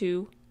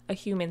into a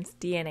human's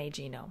DNA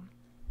genome,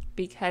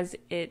 because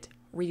it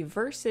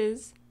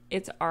reverses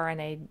its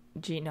RNA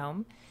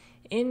genome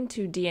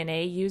into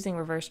DNA using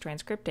reverse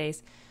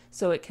transcriptase,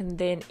 so it can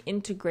then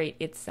integrate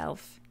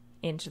itself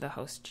into the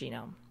host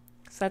genome.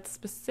 So that's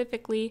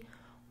specifically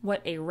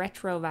what a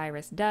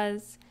retrovirus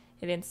does.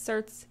 It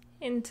inserts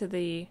into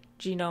the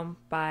genome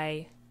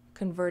by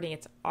converting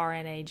its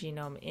RNA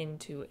genome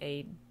into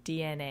a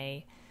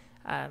DNA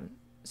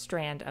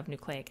strand of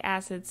nucleic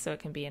acids, so it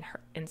can be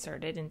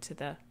inserted into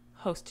the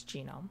host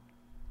genome.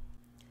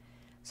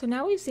 So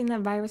now we've seen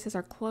that viruses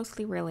are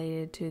closely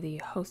related to the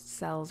host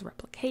cell's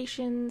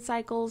replication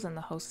cycles and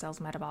the host cell's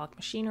metabolic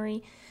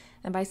machinery.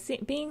 And by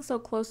being so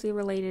closely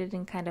related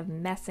and kind of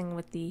messing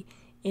with the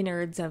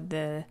innards of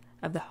the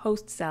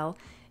host cell,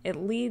 it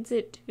leads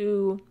it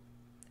to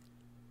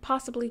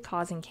possibly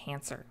causing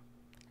cancer.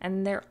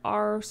 And there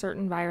are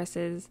certain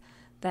viruses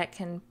that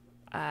can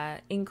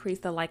increase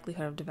the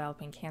likelihood of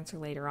developing cancer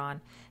later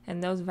on,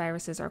 and those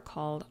viruses are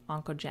called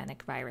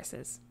oncogenic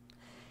viruses.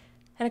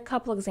 And a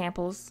couple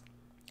examples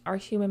are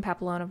human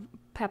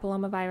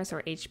papillomavirus,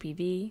 or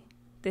HPV.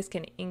 This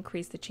can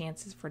increase the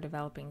chances for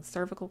developing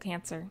cervical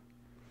cancer.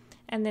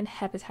 And then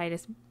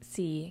hepatitis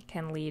C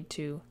can lead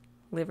to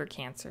liver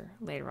cancer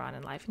later on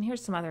in life. And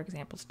here's some other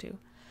examples too.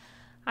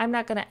 I'm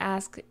not going to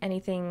ask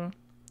anything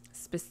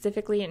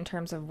specifically in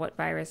terms of what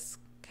virus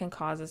can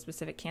cause a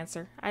specific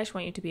cancer. I just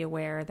want you to be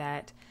aware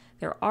that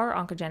there are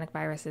oncogenic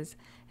viruses,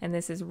 and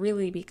this is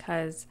really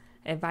because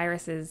a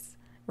virus's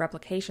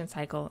replication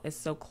cycle is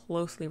so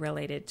closely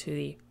related to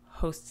the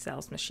host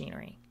cell's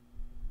machinery.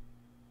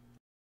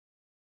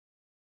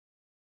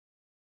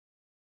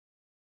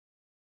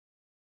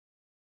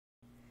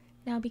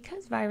 Now,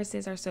 because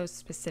viruses are so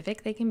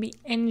specific, they can be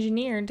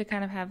engineered to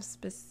kind of have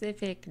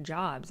specific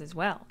jobs as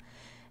well.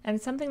 And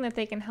something that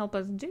they can help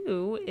us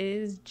do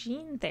is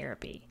gene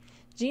therapy.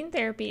 Gene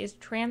therapy is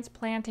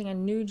transplanting a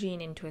new gene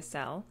into a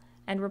cell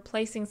and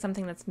replacing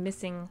something that's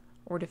missing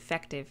or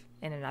defective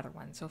in another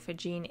one. So if a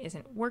gene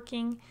isn't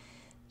working,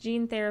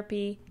 gene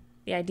therapy,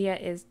 the idea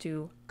is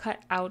to cut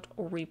out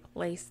or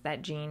replace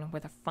that gene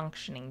with a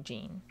functioning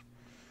gene.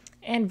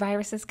 And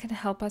viruses can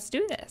help us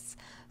do this.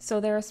 So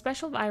there are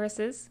special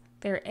viruses.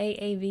 They're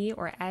AAV,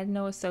 or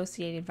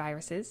adeno-associated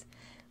viruses.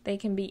 They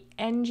can be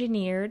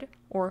engineered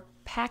or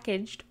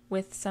packaged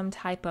with some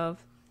type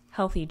of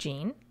healthy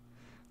gene.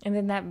 And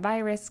then that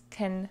virus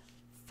can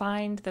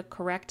find the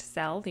correct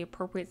cell, the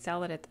appropriate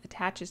cell that it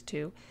attaches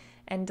to,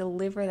 and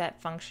deliver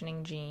that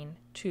functioning gene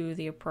to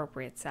the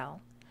appropriate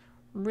cell.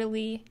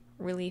 Really,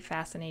 really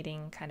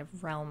fascinating kind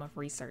of realm of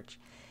research.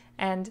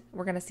 And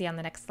we're going to see on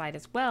the next slide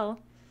as well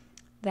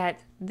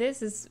that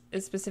this is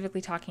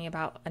specifically talking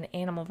about an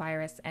animal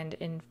virus and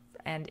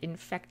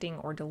infecting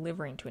or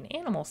delivering to an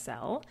animal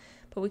cell,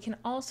 but we can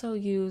also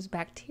use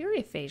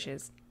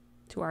bacteriophages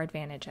to our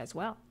advantage as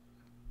well.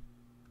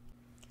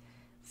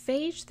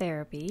 Phage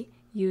therapy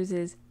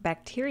uses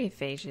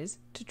bacteriophages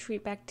to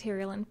treat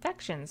bacterial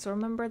infections. So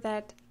remember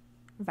that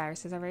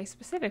viruses are very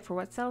specific for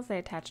what cells they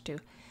attach to.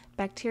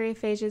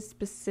 Bacteriophages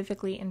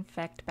specifically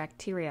infect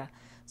bacteria.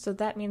 So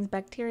that means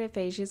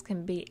bacteriophages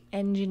can be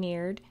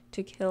engineered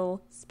to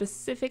kill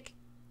specific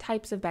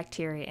types of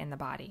bacteria in the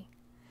body.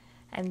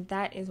 And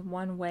that is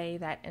one way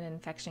that an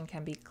infection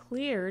can be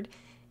cleared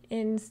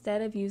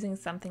instead of using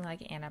something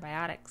like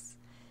antibiotics.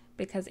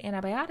 Because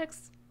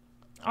antibiotics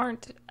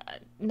aren't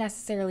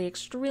necessarily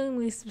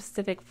extremely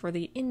specific for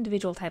the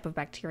individual type of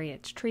bacteria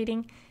it's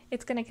treating.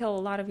 It's going to kill a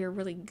lot of your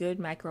really good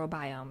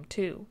microbiome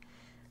too.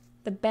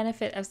 The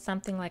benefit of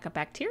something like a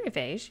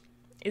bacteriophage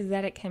is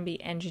that it can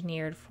be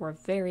engineered for a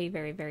very,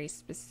 very, very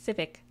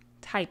specific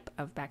type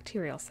of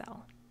bacterial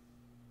cell.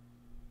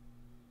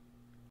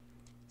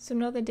 So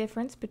know the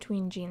difference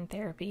between gene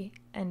therapy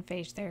and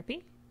phage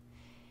therapy.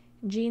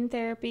 Gene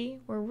therapy,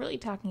 we're really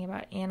talking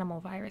about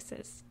animal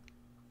viruses.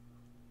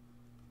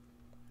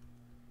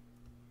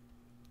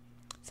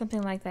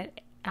 Something like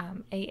that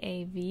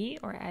AAV,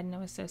 or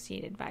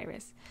adeno-associated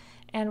virus.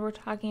 And we're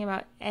talking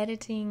about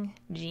editing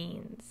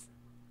genes,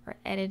 or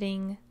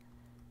editing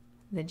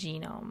the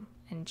genome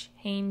and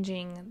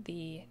changing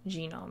the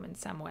genome in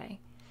some way.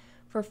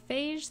 For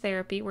phage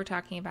therapy, we're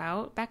talking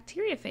about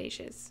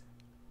bacteriophages.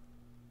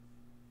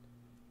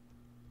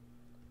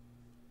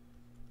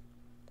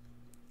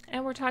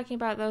 And we're talking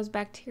about those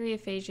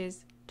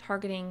bacteriophages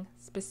targeting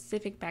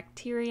specific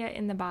bacteria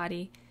in the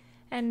body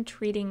and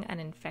treating an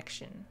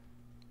infection.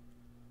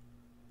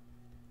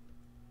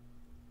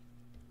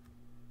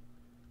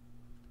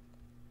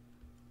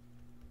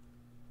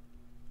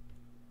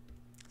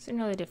 So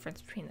know the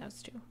difference between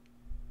those two.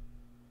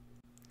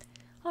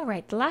 All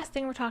right, the last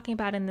thing we're talking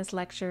about in this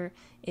lecture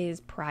is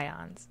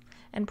prions.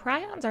 And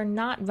prions are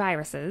not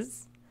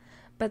viruses,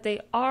 but they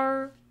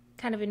are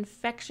kind of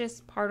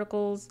infectious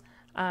particles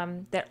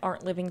that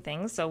aren't living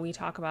things. So we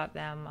talk about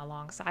them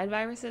alongside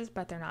viruses,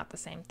 but they're not the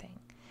same thing.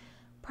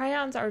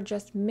 Prions are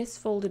just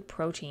misfolded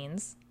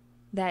proteins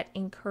that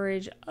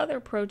encourage other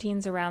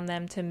proteins around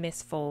them to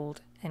misfold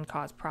and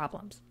cause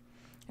problems.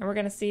 And we're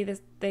going to see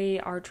this, they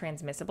are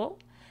transmissible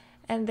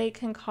and they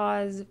can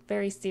cause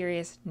very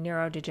serious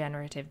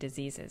neurodegenerative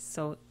diseases.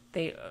 So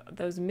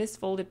those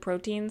misfolded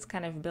proteins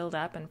kind of build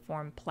up and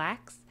form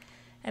plaques,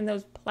 and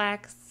those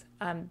plaques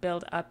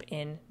build up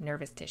in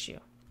nervous tissue.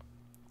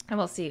 And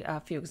we'll see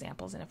a few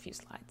examples in a few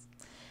slides.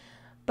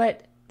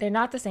 But they're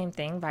not the same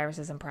thing,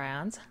 viruses and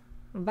prions.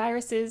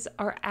 Viruses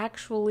are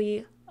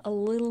actually a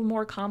little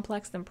more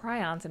complex than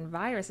prions, and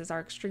viruses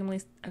are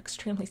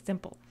extremely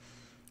simple.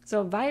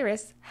 So a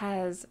virus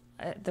has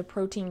the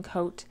protein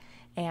coat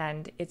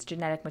and its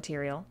genetic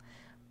material,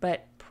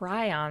 but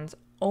prions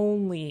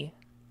only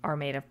are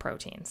made of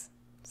proteins.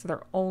 So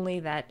they're only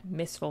that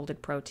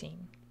misfolded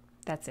protein.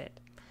 That's it.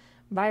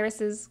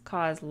 Viruses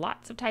cause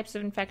lots of types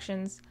of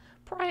infections.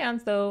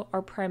 Prions, though,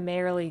 are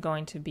primarily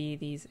going to be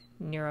these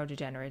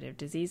neurodegenerative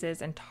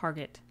diseases and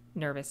target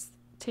nervous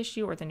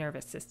tissue or the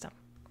nervous system.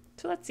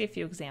 So let's see a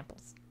few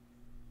examples.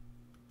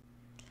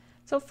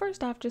 So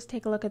first off, just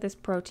take a look at this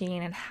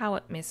protein and how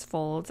it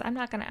misfolds. I'm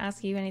not going to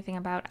ask you anything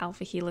about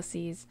alpha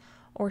helices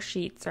or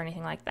sheets or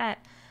anything like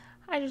that.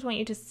 I just want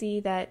you to see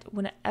that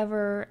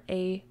whenever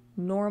a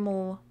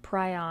normal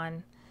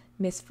prion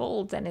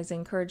misfolds and is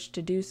encouraged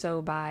to do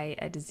so by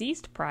a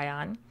diseased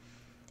prion,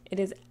 it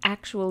is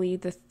actually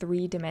the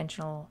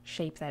three-dimensional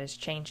shape that is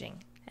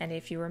changing. And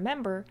if you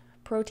remember,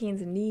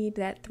 proteins need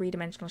that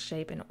three-dimensional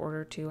shape in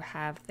order to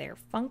have their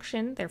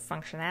function, their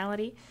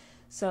functionality.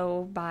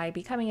 So by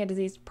becoming a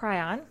diseased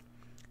prion,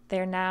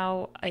 they're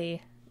now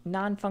a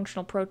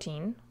non-functional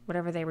protein,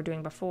 whatever they were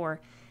doing before,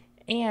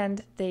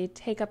 and they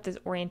take up this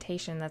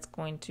orientation that's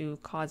going to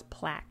cause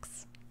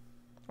plaques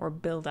or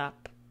build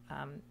up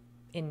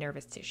in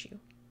nervous tissue.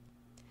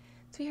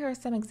 So here are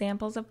some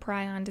examples of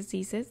prion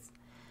diseases.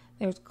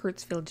 There's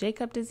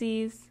Creutzfeldt-Jakob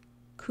disease,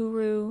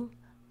 Kuru,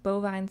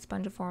 bovine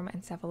spongiform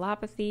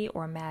encephalopathy,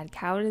 or mad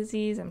cow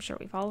disease. I'm sure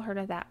we've all heard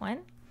of that one.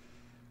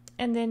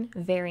 And then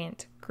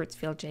variant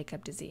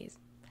Creutzfeldt-Jakob disease.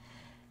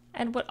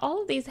 And what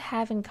all of these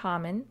have in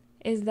common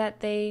is that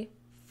they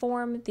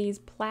form these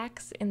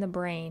plaques in the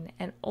brain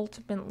and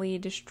ultimately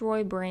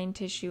destroy brain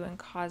tissue and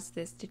cause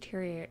this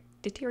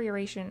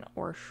deterioration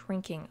or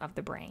shrinking of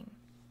the brain.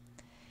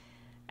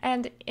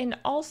 And in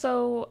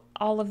also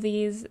all of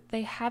these,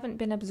 they haven't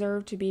been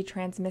observed to be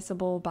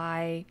transmissible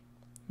by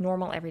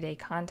normal everyday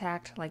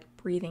contact, like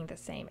breathing the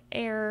same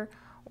air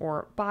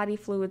or body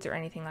fluids or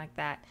anything like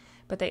that.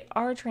 But they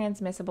are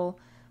transmissible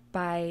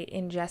by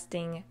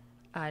ingesting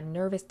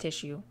nervous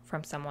tissue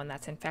from someone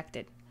that's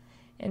infected.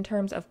 In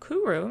terms of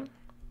Kuru,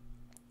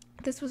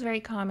 this was very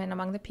common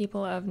among the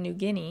people of New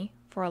Guinea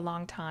for a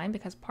long time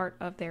because part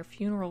of their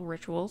funeral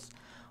rituals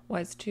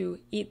was to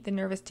eat the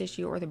nervous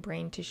tissue or the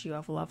brain tissue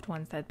of loved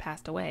ones that had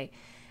passed away.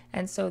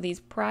 And so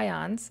these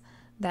prions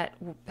that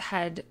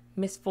had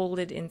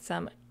misfolded in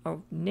some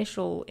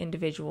initial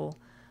individual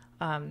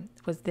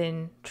was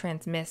then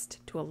transmitted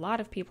to a lot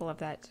of people of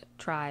that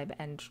tribe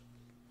and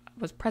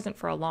was present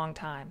for a long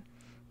time.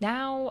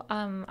 Now,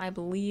 I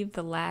believe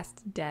the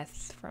last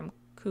death from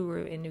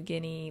Kuru in New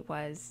Guinea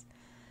was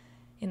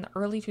in the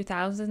early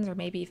 2000s or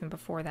maybe even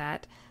before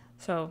that.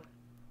 So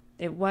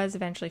it was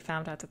eventually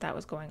found out that that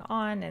was going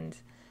on,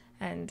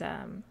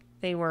 and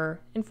they were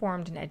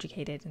informed and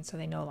educated, and so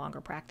they no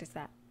longer practice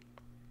that.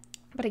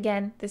 But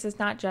again, this is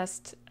not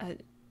just,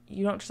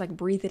 you don't just like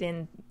breathe it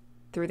in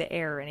through the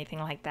air or anything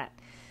like that.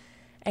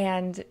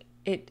 And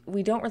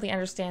we don't really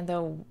understand,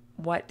 though,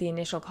 what the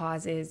initial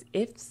cause is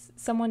if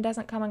someone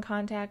doesn't come in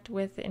contact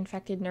with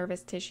infected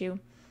nervous tissue,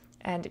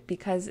 and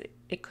because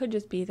it could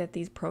just be that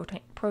these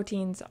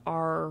proteins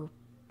are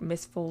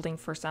misfolding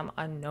for some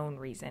unknown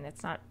reason.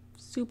 It's not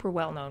super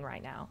well known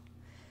right now.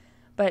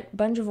 But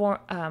bovine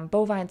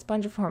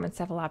spongiform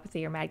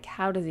encephalopathy or mad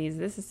cow disease,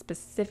 this is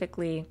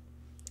specifically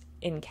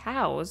in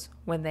cows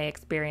when they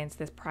experience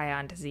this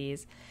prion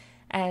disease.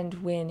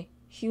 And when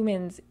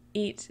humans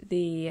eat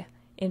the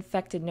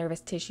infected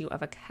nervous tissue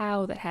of a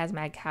cow that has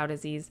mad cow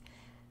disease,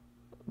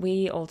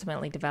 we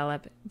ultimately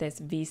develop this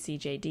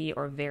VCJD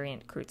or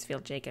variant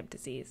Creutzfeldt-Jakob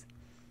disease.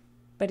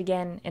 But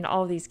again, in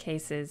all of these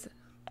cases,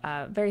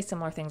 very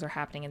similar things are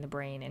happening in the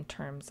brain in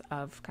terms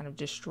of kind of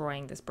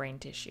destroying this brain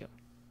tissue.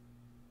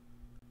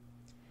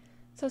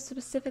 So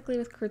specifically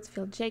with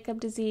Creutzfeldt-Jakob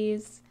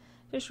disease,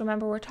 just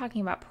remember we're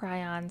talking about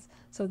prions.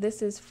 So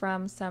this is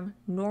from some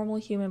normal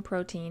human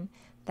protein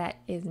that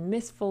is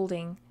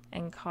misfolding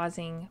and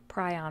causing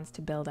prions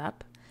to build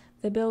up.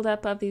 The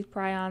buildup of these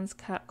prions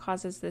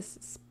causes this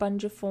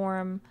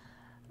spongiform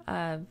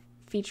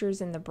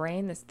features in the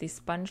brain, these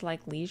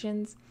sponge-like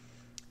lesions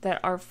that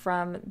are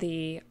from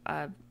the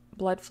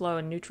blood flow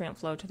and nutrient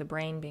flow to the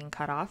brain being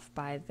cut off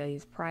by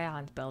these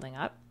prions building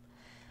up.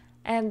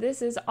 And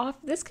this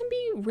can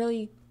be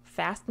really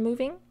fast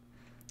moving.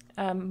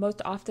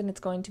 Most often it's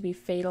going to be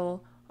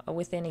fatal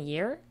within a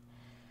year.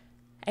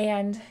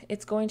 And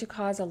it's going to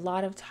cause a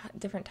lot of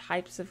different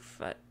types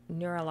of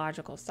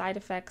neurological side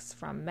effects,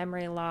 from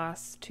memory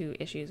loss to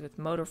issues with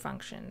motor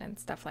function and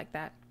stuff like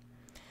that.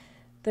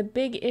 The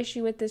big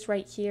issue with this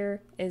right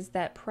here is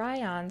that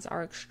prions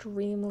are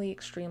extremely,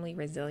 extremely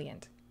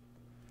resilient.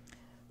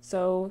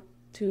 So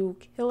to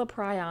kill a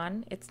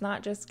prion, it's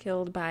not just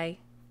killed by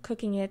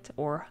cooking it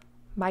or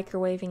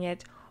microwaving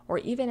it or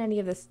even any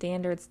of the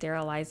standard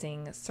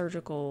sterilizing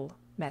surgical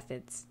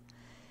methods.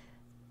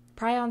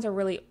 Prions are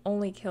really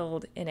only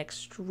killed in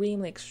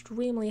extremely,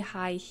 extremely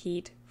high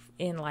heat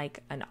in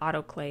like an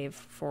autoclave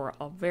for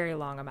a very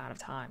long amount of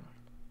time.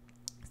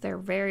 They're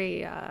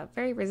very,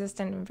 very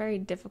resistant and very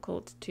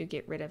difficult to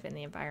get rid of in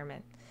the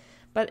environment.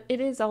 But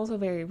it is also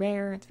very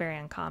rare. It's very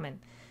uncommon.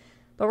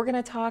 But we're going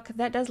to talk,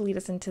 that does lead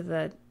us into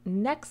the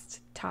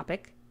next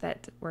topic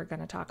that we're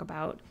going to talk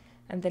about.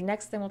 And the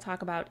next thing we'll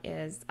talk about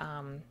is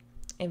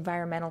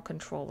environmental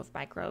control of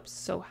microbes.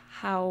 So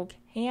how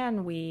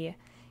can we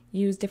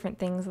use different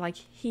things like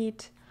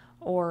heat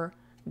or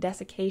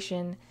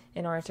desiccation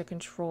in order to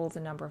control the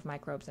number of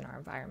microbes in our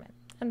environment?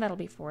 And that'll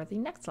be for the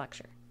next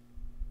lecture.